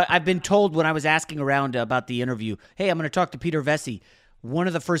 I've been told when I was asking around about the interview, hey, I'm going to talk to Peter Vesey. One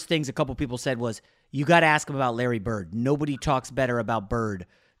of the first things a couple people said was, you got to ask him about Larry Bird. Nobody talks better about Bird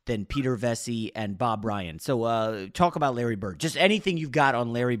than Peter Vesey and Bob Ryan. So talk about Larry Bird. Just anything you've got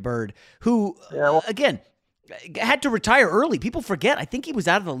on Larry Bird, who, again, had to retire early. People forget. I think he was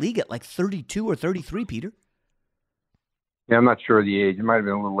out of the league at like 32 or 33, Peter. Yeah, I'm not sure of the age. It might have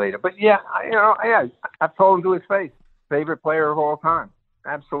been a little later. But, yeah, I've told him to his face. Favorite player of all time.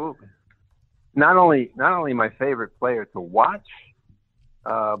 Absolutely. Not only my favorite player to watch,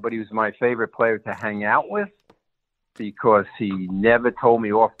 but he was my favorite player to hang out with because he never told me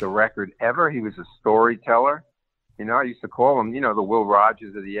off the record ever. He was a storyteller. I used to call him, the Will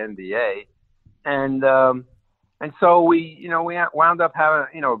Rogers of the NBA. And so we wound up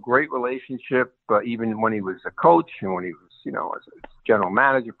having, a great relationship, even when he was a coach and when he was, as a general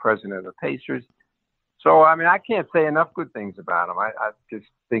manager, president of the Pacers. So, I mean, I can't say enough good things about him. I just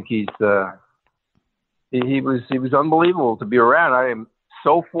think he was unbelievable to be around. I am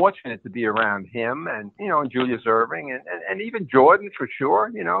so fortunate to be around him and Julius Erving and even Jordan for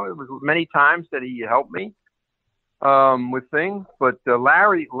sure. It was many times that he helped me with things. But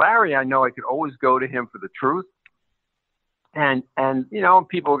Larry, I know I could always go to him for the truth. And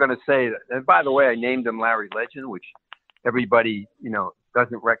people are going to say that. And by the way, I named him Larry Legend, which everybody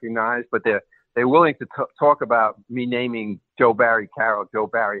doesn't recognize, but they're willing to talk about me naming Joe Barry Carroll, Joe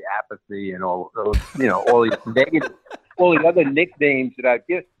Barry Apathy, and all those, all these negative, all the other nicknames that I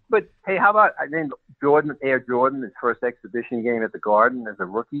give. But hey, how about I named Air Jordan, his first exhibition game at the Garden as a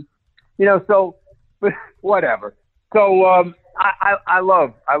rookie? So, but whatever. So I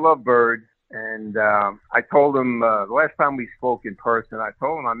love Bird, and I told him the last time we spoke in person, I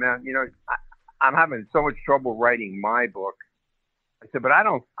told him, man, I'm having so much trouble writing my book. I said, but I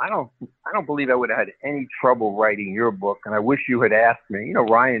don't believe I would have had any trouble writing your book. And I wish you had asked me.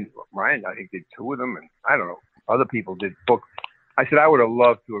 Ryan, I think did 2 of them, and I don't know, other people did books. I said I would have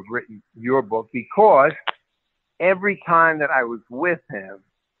loved to have written your book because every time that I was with him,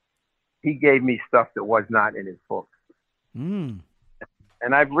 he gave me stuff that was not in his book. And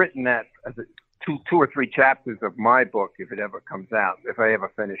I've written that as two or three chapters of my book if it ever comes out, if I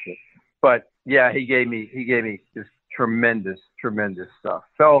ever finish it. But yeah, he gave me just tremendous stuff.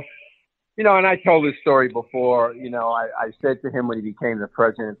 So, and I told this story before. I said to him when he became the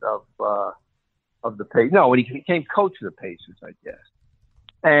president of the Pacers. No, when he became coach of the Pacers, I guess.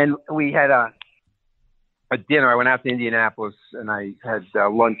 And we had a dinner. I went out to Indianapolis and I had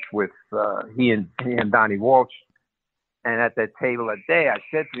lunch with he and Donnie Walsh. And at that table that day, I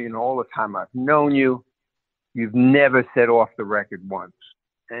said to him, all the time I've known you, you've never said off the record once.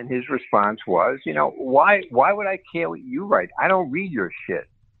 And his response was, why would I care what you write? I don't read your shit.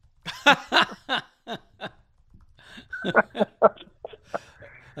 That's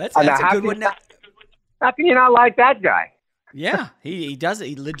a good one. How can you not like that guy? Yeah, he does it.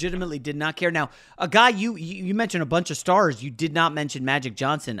 He legitimately did not care. Now, a guy you mentioned a bunch of stars. You did not mention Magic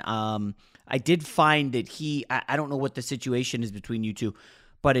Johnson. I did find that I don't know what the situation is between you two,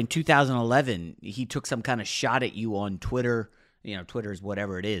 but in 2011, he took some kind of shot at you on Twitter. Twitter is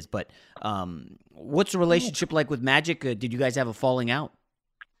whatever it is. But what's the relationship like with Magic? Did you guys have a falling out?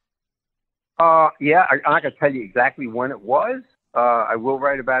 Yeah, I'm not going to tell you exactly when it was. I will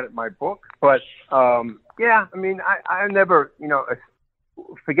write about it in my book. But, yeah, I mean, I never,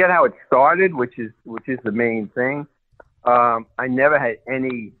 forget how it started, which is the main thing. I never had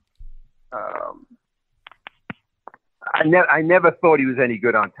any... I never thought he was any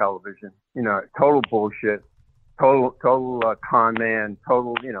good on television. Total bullshit, total con man,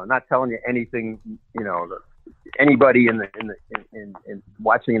 total. Not telling you anything. Anybody in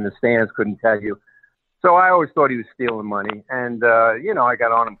watching in the stands couldn't tell you. So I always thought he was stealing money, and I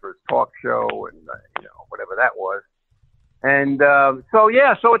got on him for his talk show and whatever that was. And so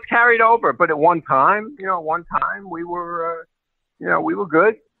it's carried over. But at one time, we were, we were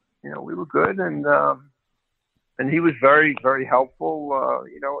good. We were good, and he was very, very helpful.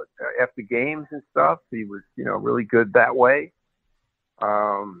 After games and stuff, he was, really good that way.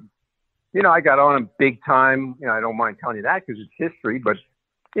 I got on him big time. I don't mind telling you that because it's history. But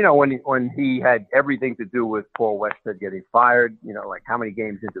when he had everything to do with Paul Westhead getting fired, like how many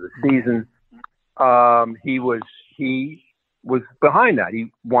games into the season, he was behind that.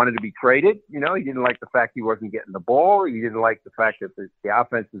 He wanted to be traded. He didn't like the fact he wasn't getting the ball. He didn't like the fact that the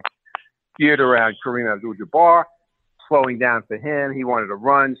offense is geared around Kareem Abdul-Jabbar, slowing down for him. He wanted to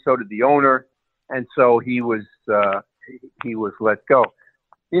run. So did the owner. And so he was let go.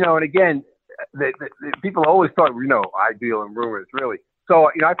 And again, the people always thought, I deal in rumors, really.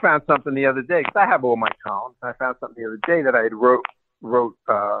 So, I found something the other day, because I have all my columns. I found something the other day that I had wrote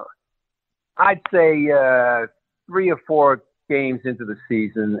I'd say 3 or 4 games into the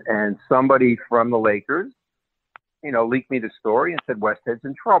season, and somebody from the Lakers, leaked me the story and said Westhead's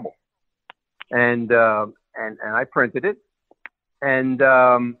in trouble, and I printed it, and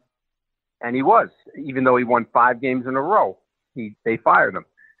he was, even though he won 5 games in a row, they fired him,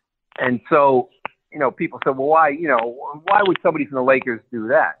 and so people said, well, why would somebody from the Lakers do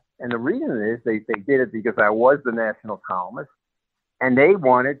that? And the reason is they did it because I was the national columnist, and they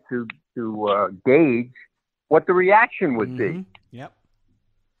wanted to gauge what the reaction would be. Yep.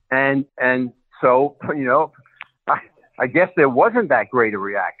 And so, I guess there wasn't that great a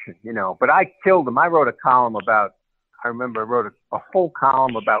reaction, but I killed him. I wrote a column about, I remember I wrote a whole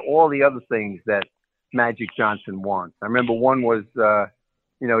column about all the other things that Magic Johnson wants. I remember one was,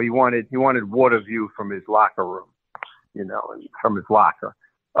 he wanted water view from his locker room, and from his locker.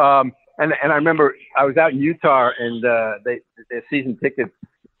 And I remember I was out in Utah and their season ticket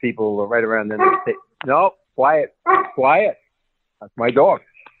people were right around then. They say, no, quiet. That's my dog.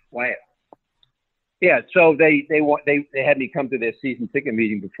 Quiet. Yeah, so they had me come to their season ticket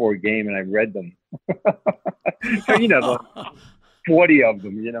meeting before a game, and I read them. So, 40 of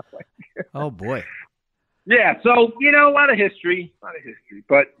them, Oh, boy. Yeah, so, a lot of history,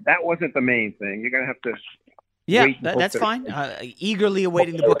 but that wasn't the main thing. You're going to have to that's fine. Eagerly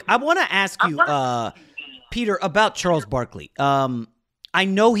awaiting the book. I want to ask you, Peter, about Charles Barkley. I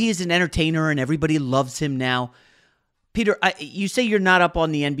know he is an entertainer, and everybody loves him now. Peter, you say you're not up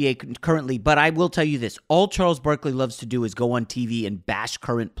on the NBA currently, but I will tell you this. All Charles Barkley loves to do is go on TV and bash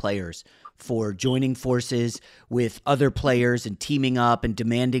current players for joining forces with other players and teaming up and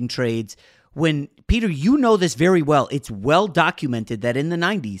demanding trades. When, Peter, you know this very well. It's well documented that in the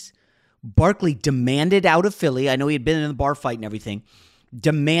 90s, Barkley demanded out of Philly. I know he had been in the bar fight and everything.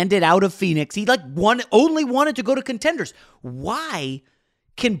 Demanded out of Phoenix. He only wanted to go to contenders. Why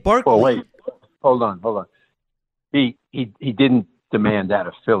can Barkley... Well, wait. Hold on. He didn't demand out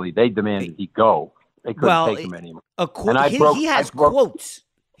of Philly. They demanded he go. They couldn't take him anymore. He has quotes.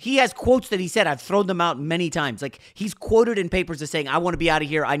 He has quotes that he said, I've thrown them out many times. Like, he's quoted in papers as saying, I want to be out of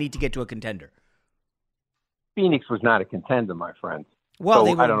here. I need to get to a contender. Phoenix was not a contender, my friend. Well,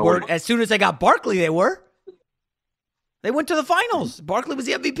 so, they were as soon as they got Barkley, they were. They went to the finals. Barkley was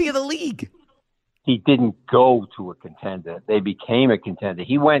the MVP of the league. He didn't go to a contender. They became a contender.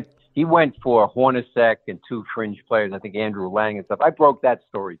 He went for Hornacek and two fringe players, I think Andrew Lang and stuff. I broke that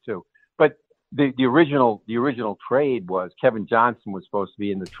story too. But the original trade was Kevin Johnson was supposed to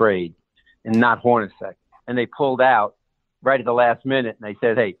be in the trade and not Hornacek. And they pulled out right at the last minute and they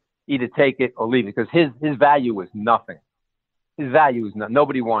said, hey, either take it or leave it, because his value was nothing. His value was nothing.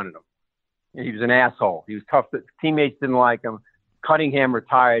 Nobody wanted him. He was an asshole. He was tough. Teammates didn't like him. Cunningham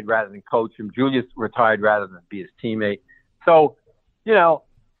retired rather than coach him. Julius retired rather than be his teammate. So,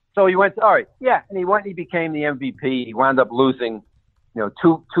 so he went, all right, yeah, and he became the MVP. He wound up losing,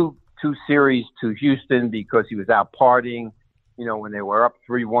 two series to Houston because he was out partying, when they were up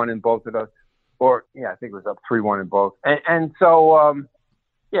 3-1 in both of those. I think it was up 3-1 in both. And so,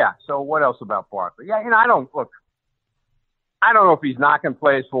 so what else about Barkley? Yeah, I don't know if he's knocking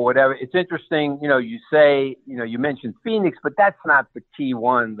players for whatever. It's interesting, you say, you mentioned Phoenix, but that's not the key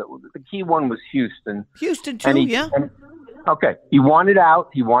one. The key one was Houston. Houston too, Okay. He wanted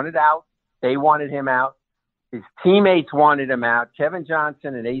out. They wanted him out. His teammates wanted him out. Kevin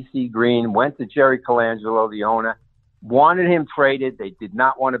Johnson and AC Green went to Jerry Colangelo, the owner, wanted him traded. They did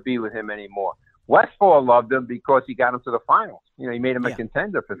not want to be with him anymore. Westphal loved him because he got him to the finals. He made him a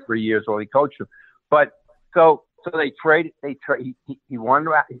contender for 3 years while he coached him. But so they traded. He won.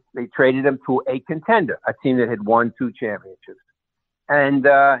 They traded him to a contender, a team that had won 2 championships. And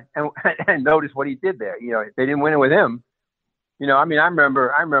notice what he did there. They didn't win it with him. I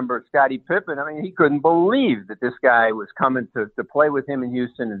remember Scottie Pippen. He couldn't believe that this guy was coming to play with him in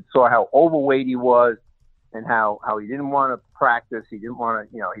Houston, and saw how overweight he was and how he didn't want to practice. He didn't want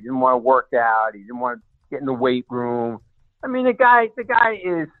to, he didn't want to work out. He didn't want to get in the weight room. The guy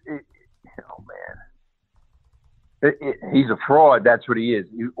is, he's a fraud. That's what he is.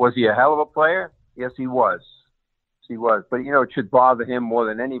 Was he a hell of a player? Yes, he was. But, it should bother him more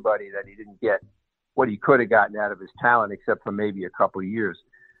than anybody that he didn't get what he could have gotten out of his talent, except for maybe a couple of years.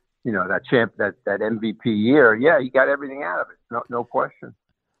 That MVP year, he got everything out of it. No question.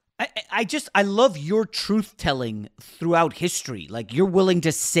 I love your truth telling throughout history. Like, you're willing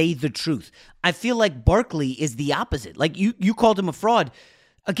to say the truth. I feel like Barkley is the opposite. Like, you called him a fraud.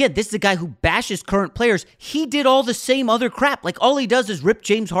 Again, this is a guy who bashes current players. He did all the same other crap. Like, all he does is rip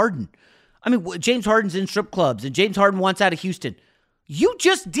James Harden. James Harden's in strip clubs, and James Harden wants out of Houston. You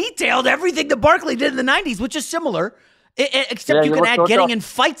just detailed everything that Barkley did in the 90s, which is similar, except you can add getting in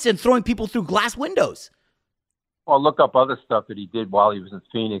fights and throwing people through glass windows. Well, look up other stuff that he did while he was in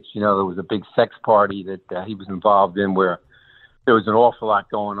Phoenix. There was a big sex party that he was involved in where there was an awful lot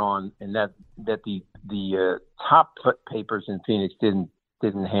going on, and that the top papers in Phoenix didn't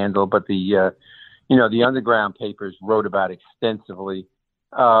handle, but the underground papers wrote about extensively.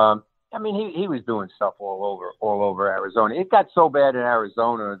 He was doing stuff all over Arizona. It got so bad in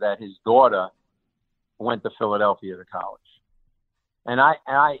Arizona that his daughter went to Philadelphia to college, and I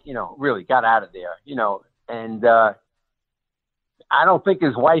really got out of there. And I don't think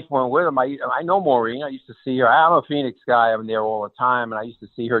his wife went with him. I know Maureen. I used to see her. I'm a Phoenix guy. I'm there all the time, and I used to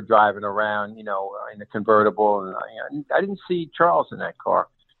see her driving around, in a convertible. And I didn't see Charles in that car,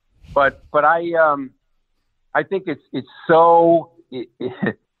 but I think it's so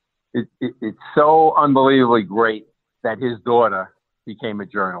it's so unbelievably great that his daughter became a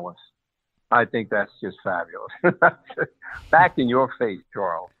journalist. I think that's just fabulous. Back in your face,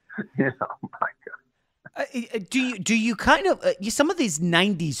 Charles. My God. Do you kind of some of these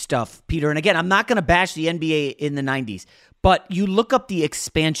 90s stuff, Peter, and again, I'm not going to bash the NBA in the 90s, but you look up the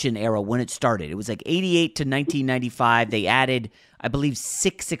expansion era when it started. It was like 88 to 1995. They added, I believe,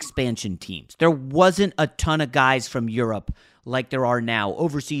 6 expansion teams. There wasn't a ton of guys from Europe like there are now,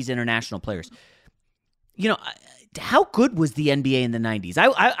 overseas international players. How good was the NBA in the 90s?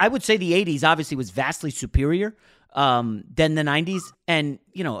 I would say the 80s obviously was vastly superior than the 90s. And,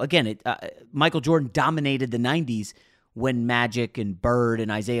 again, Michael Jordan dominated the 90s when Magic and Bird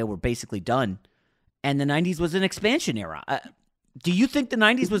and Isaiah were basically done. And the 90s was an expansion era. Do you think the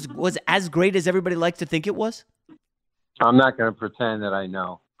 90s was as great as everybody likes to think it was? I'm not going to pretend that I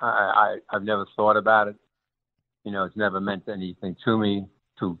know. I've never thought about it. It's never meant anything to me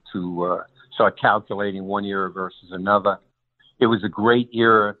to start calculating one era versus another. It was a great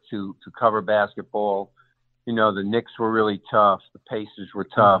era to cover basketball. The Knicks were really tough. The Pacers were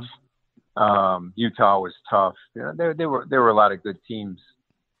tough. Utah was tough. There were a lot of good teams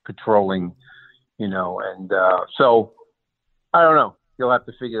patrolling, and so I don't know. You'll have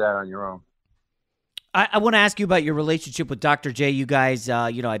to figure that on your own. I want to ask you about your relationship with Dr. J. You guys,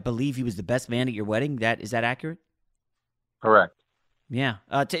 I believe he was the best man at your wedding. Is that accurate? Correct. Yeah.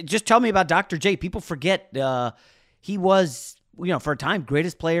 Just tell me about Dr. J. People forget he was, for a time,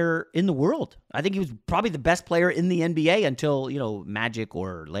 greatest player in the world. I think he was probably the best player in the NBA until, Magic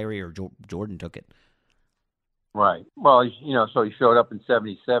or Larry or Jordan took it. Right. Well, so he showed up in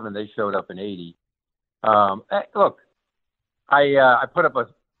 77. They showed up in 80. Look, I put up a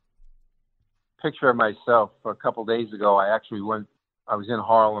picture of myself a couple days ago. I was in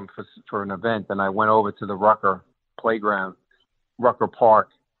Harlem for an event, and I went over to the Rucker playground, Rucker Park,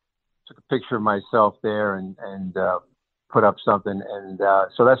 took a picture of myself there and put up something. And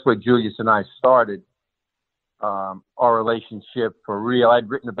so that's where Julius and I started our relationship for real. I'd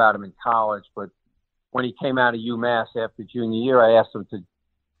written about him in college, but when he came out of UMass after junior year, I asked him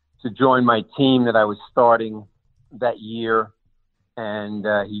to join my team that I was starting that year. And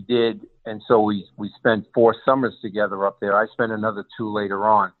he did. And so we spent 4 summers together up there. I spent another 2 later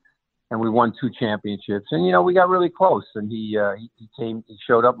on. And we won 2 championships. And, we got really close. And he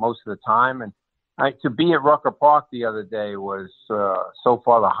showed up most of the time. And to be at Rucker Park the other day was so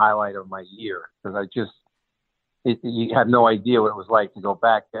far the highlight of my year. Because you have no idea what it was like to go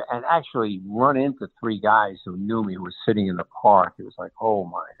back there and actually run into 3 guys who knew me who were sitting in the park. It was like, oh,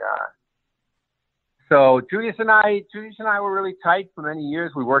 my God. So Julius and I were really tight for many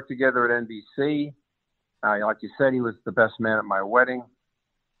years. We worked together at NBC. Like you said, he was the best man at my wedding.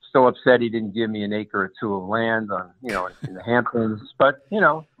 Still upset he didn't give me an acre or 2 of land on, in the Hamptons. But,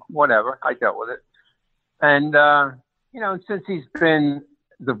 whatever. I dealt with it. And, and since he's been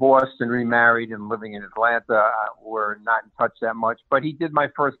divorced and remarried and living in Atlanta, we're not in touch that much. But he did my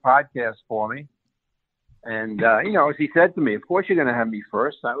first podcast for me. And, as he said to me, of course you're going to have me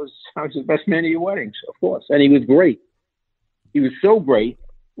first. I was the best man at your wedding, so of course. And he was great. He was so great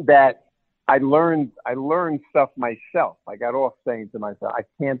that I learned stuff myself. I got off saying to myself, I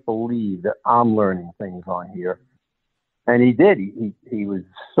can't believe that I'm learning things on here. And he did. He was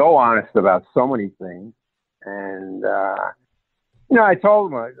so honest about so many things. And, I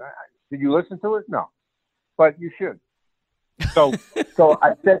told him, did you listen to it? No, but you should. So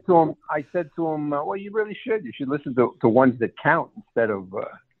I said to him, well, you really should. You should listen to ones that count instead of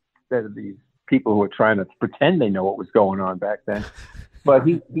these people who are trying to pretend they know what was going on back then. But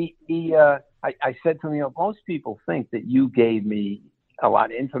I said to him, most people think that you gave me a lot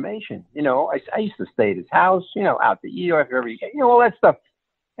of information. I used to stay at his house, out to eat every day, all that stuff.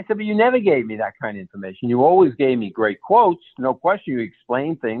 I said, but you never gave me that kind of information. You always gave me great quotes. No question. You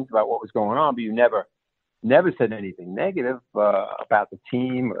explained things about what was going on, but you never said anything negative about the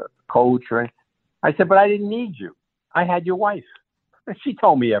team or the coach or anything. I said, but I didn't need you. I had your wife. She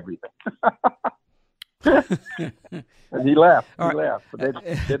told me everything. And he laughed. But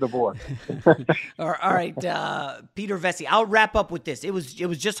they're divorced. All right, Peter Vecsey. I'll wrap up with this. It was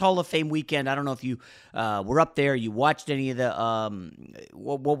just Hall of Fame weekend. I don't know if you were up there. You watched any of the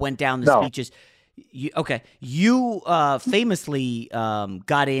what went down, the speeches. You famously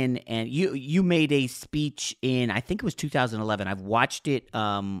got in and you made a speech in, I think it was 2011. I've watched it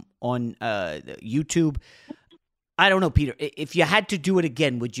on YouTube. I don't know, Peter. If you had to do it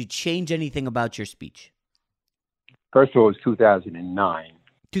again, would you change anything about your speech? First of all, it was 2009.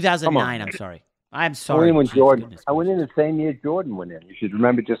 2009, I'm sorry. I'm I sorry. went in the same year Jordan went in. You should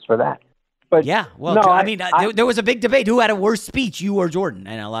remember just for that. But yeah, well, no, I mean, there was a big debate who had a worse speech, you or Jordan,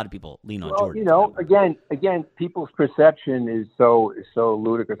 and a lot of people lean on Jordan. You know, again, people's perception is so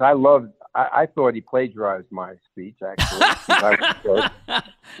ludicrous. I thought he plagiarized my speech actually.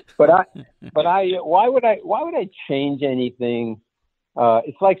 But why would I change anything?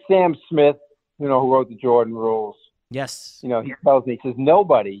 It's like Sam Smith, who wrote the Jordan Rules. Yes. He tells me, he says,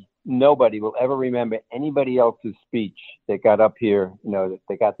 nobody will ever remember anybody else's speech that got up here, that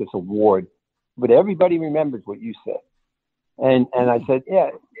they got this award, but everybody remembers what you said. And I said, yeah,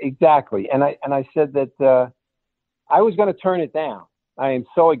 exactly. And I said that I was going to turn it down. I am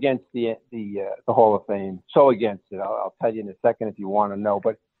so against the Hall of Fame, so against it. I'll tell you in a second if you want to know.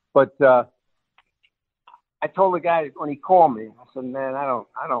 But I told the guy when he called me, I said, man, I don't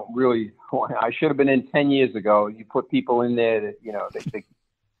really want, I should have been in 10 years ago. You put people in there that, they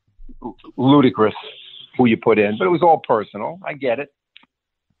ludicrous who you put in, but it was all personal. I get it.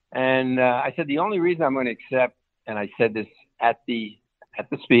 And I said, the only reason I'm going to accept, and I said this at the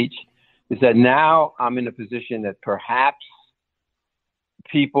speech, is that now I'm in a position that perhaps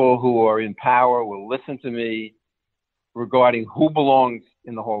people who are in power will listen to me regarding who belongs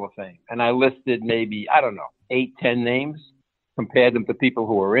in the Hall of Fame. And I listed maybe, 8, 10 names, compared them to people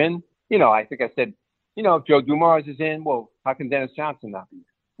who are in. I think I said, if Joe Dumars is in, well, how can Dennis Johnson not be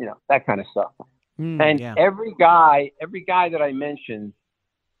in? That kind of stuff. Every guy that I mentioned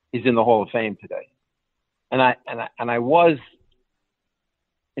is in the Hall of Fame today. And I was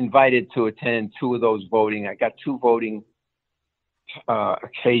invited to attend 2 of those voting. I got 2 voting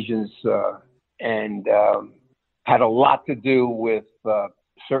occasions and had a lot to do with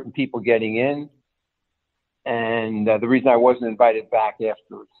certain people getting in. And the reason I wasn't invited back after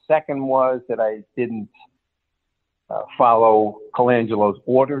the second was that I didn't follow Colangelo's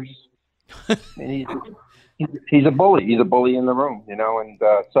orders. And he's a bully. He's a bully in the room, and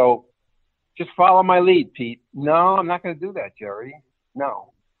so just follow my lead, Pete. No, I'm not going to do that, Jerry.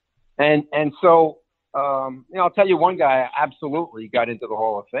 No. And so, I'll tell you one guy absolutely got into the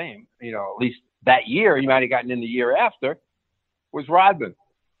Hall of Fame, at least that year. He might have gotten in the year after, was Rodman.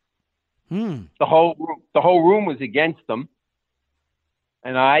 The whole room was against him.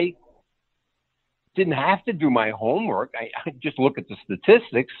 And I didn't have to do my homework. I just look at the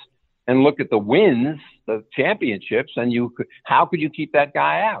statistics and look at the wins, the championships, and how could you keep that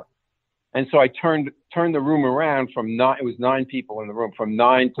guy out? And so I turned the room around from 9. It was 9 people in the room, from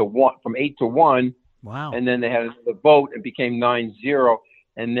 8 to 1. Wow! And then they had the vote. It became 9-0,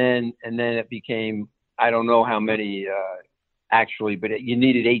 and then it became, I don't know how many actually, but you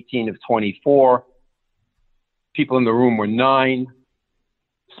needed 18 of 24. People in the room were 9.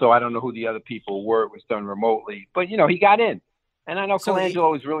 So I don't know who the other people were. It was done remotely, but he got in. And I know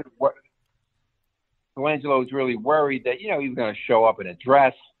Colangelo was really worried that he was going to show up in a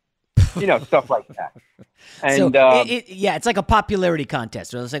dress, stuff like that. And it's like a popularity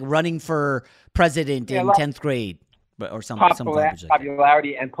contest. It's like running for president in 10th grade, or something.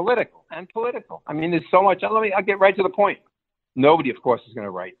 Popularity and political. I mean, there's so much. I'll get right to the point. Nobody, of course, is going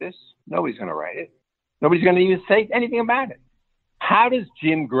to write this. Nobody's going to write it. Nobody's going to even say anything about it. How does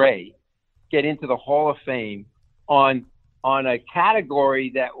Jim Gray get into the Hall of Fame on a category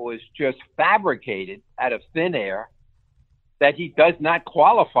that was just fabricated out of thin air, that he does not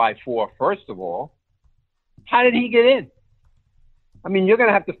qualify for, first of all? How did he get in? I mean, you're going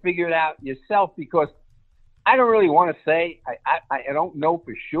to have to figure it out yourself, because I don't really want to say. I don't know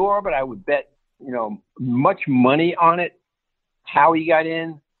for sure, but I would bet, much money on it, how he got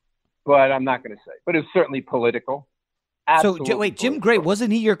in, but I'm not going to say. But it's certainly political. Absolutely. So wait, Jim Gray,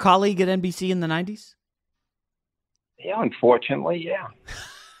 wasn't he your colleague at NBC in the 90s? Yeah, unfortunately, yeah.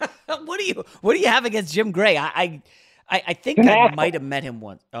 What do you have against Jim Gray? I think I might have met him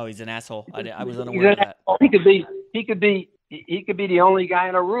once. Oh, he's an asshole. I was unaware of that. He could be the only guy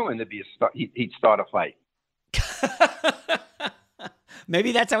in a room, and he'd start a fight.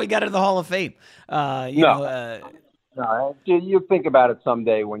 Maybe that's how he got into the Hall of Fame. No, you think about it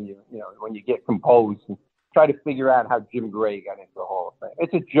someday when you get composed and try to figure out how Jim Gray got into the Hall of Fame.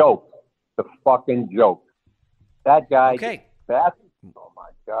 It's a joke. It's a fucking joke. That guy. Okay. Oh my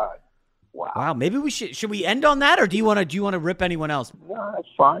God. Wow. Wow. Maybe we should we end on that, or do you want to rip anyone else? No, that's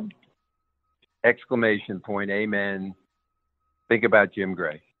fine. Exclamation point. Amen. Think about Jim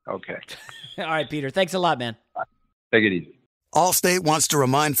Gray. Okay. All right, Peter. Thanks a lot, man. Take it easy. Allstate wants to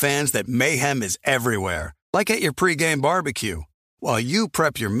remind fans that mayhem is everywhere, like at your pregame barbecue. While you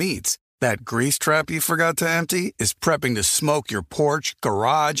prep your meats, That grease trap you forgot to empty is prepping to smoke your porch,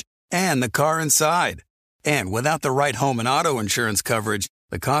 garage, and the car inside. And without the right home and auto insurance coverage,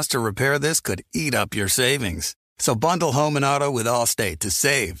 the cost to repair this could eat up your savings. So bundle home and auto with Allstate to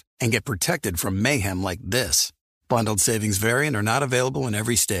save and get protected from mayhem like this. Bundled savings vary and are not available in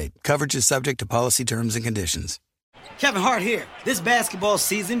every state. Coverage is subject to policy terms and conditions. Kevin Hart here. This basketball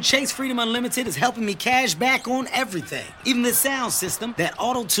season, Chase Freedom Unlimited is helping me cash back on everything. Even the sound system that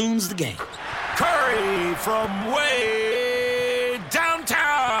auto-tunes the game. Curry from way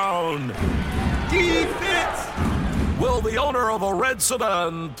downtown. Defense. Will the owner of a red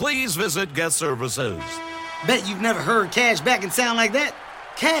sedan please visit guest services? Bet you've never heard cash back and sound like that.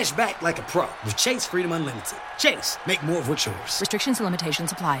 Cash back like a pro with Chase Freedom Unlimited. Chase, make more of what's yours. Restrictions and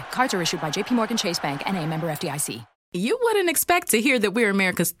limitations apply. Cards are issued by JP Morgan Chase Bank, N.A., member FDIC. You wouldn't expect to hear that we're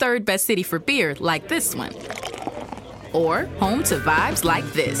America's third best city for beer like this one. Or home to vibes like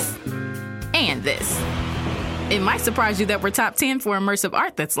this. And this. It might surprise you that we're top 10 for immersive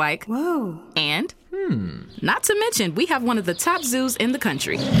art that's like, whoa. And, not to mention, we have one of the top zoos in the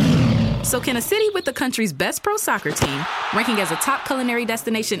country. So can a city with the country's best pro soccer team, ranking as a top culinary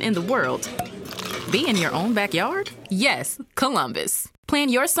destination in the world, be in your own backyard? Yes, Columbus. Plan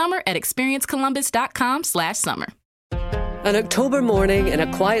your summer at experiencecolumbus.com/summer. An October morning in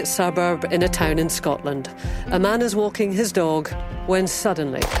a quiet suburb in a town in Scotland. A man is walking his dog when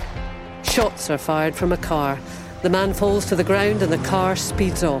suddenly shots are fired from a car. The man falls to the ground and the car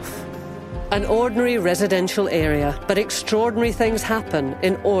speeds off. An ordinary residential area, but extraordinary things happen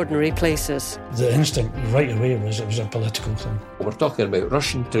in ordinary places. The instinct right away was it was a political thing. We're talking about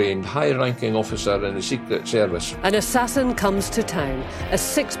Russian-trained, high-ranking officer in the Secret Service. An Assassin Comes to Town, a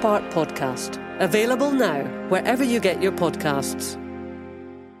 6-part podcast. Available now, wherever you get your podcasts.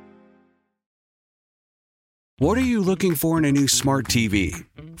 What are you looking for in a new smart TV?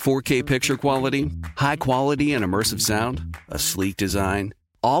 4K picture quality? High quality and immersive sound? A sleek design?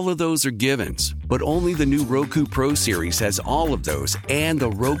 All of those are givens, but only the new Roku Pro Series has all of those and the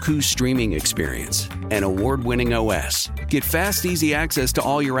Roku streaming experience, an award-winning OS. Get fast, easy access to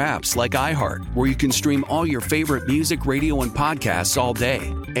all your apps like iHeart, where you can stream all your favorite music, radio, and podcasts all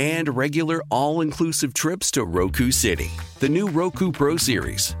day, and regular all-inclusive trips to Roku City. The new Roku Pro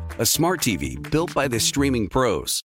Series, a smart TV built by the streaming pros.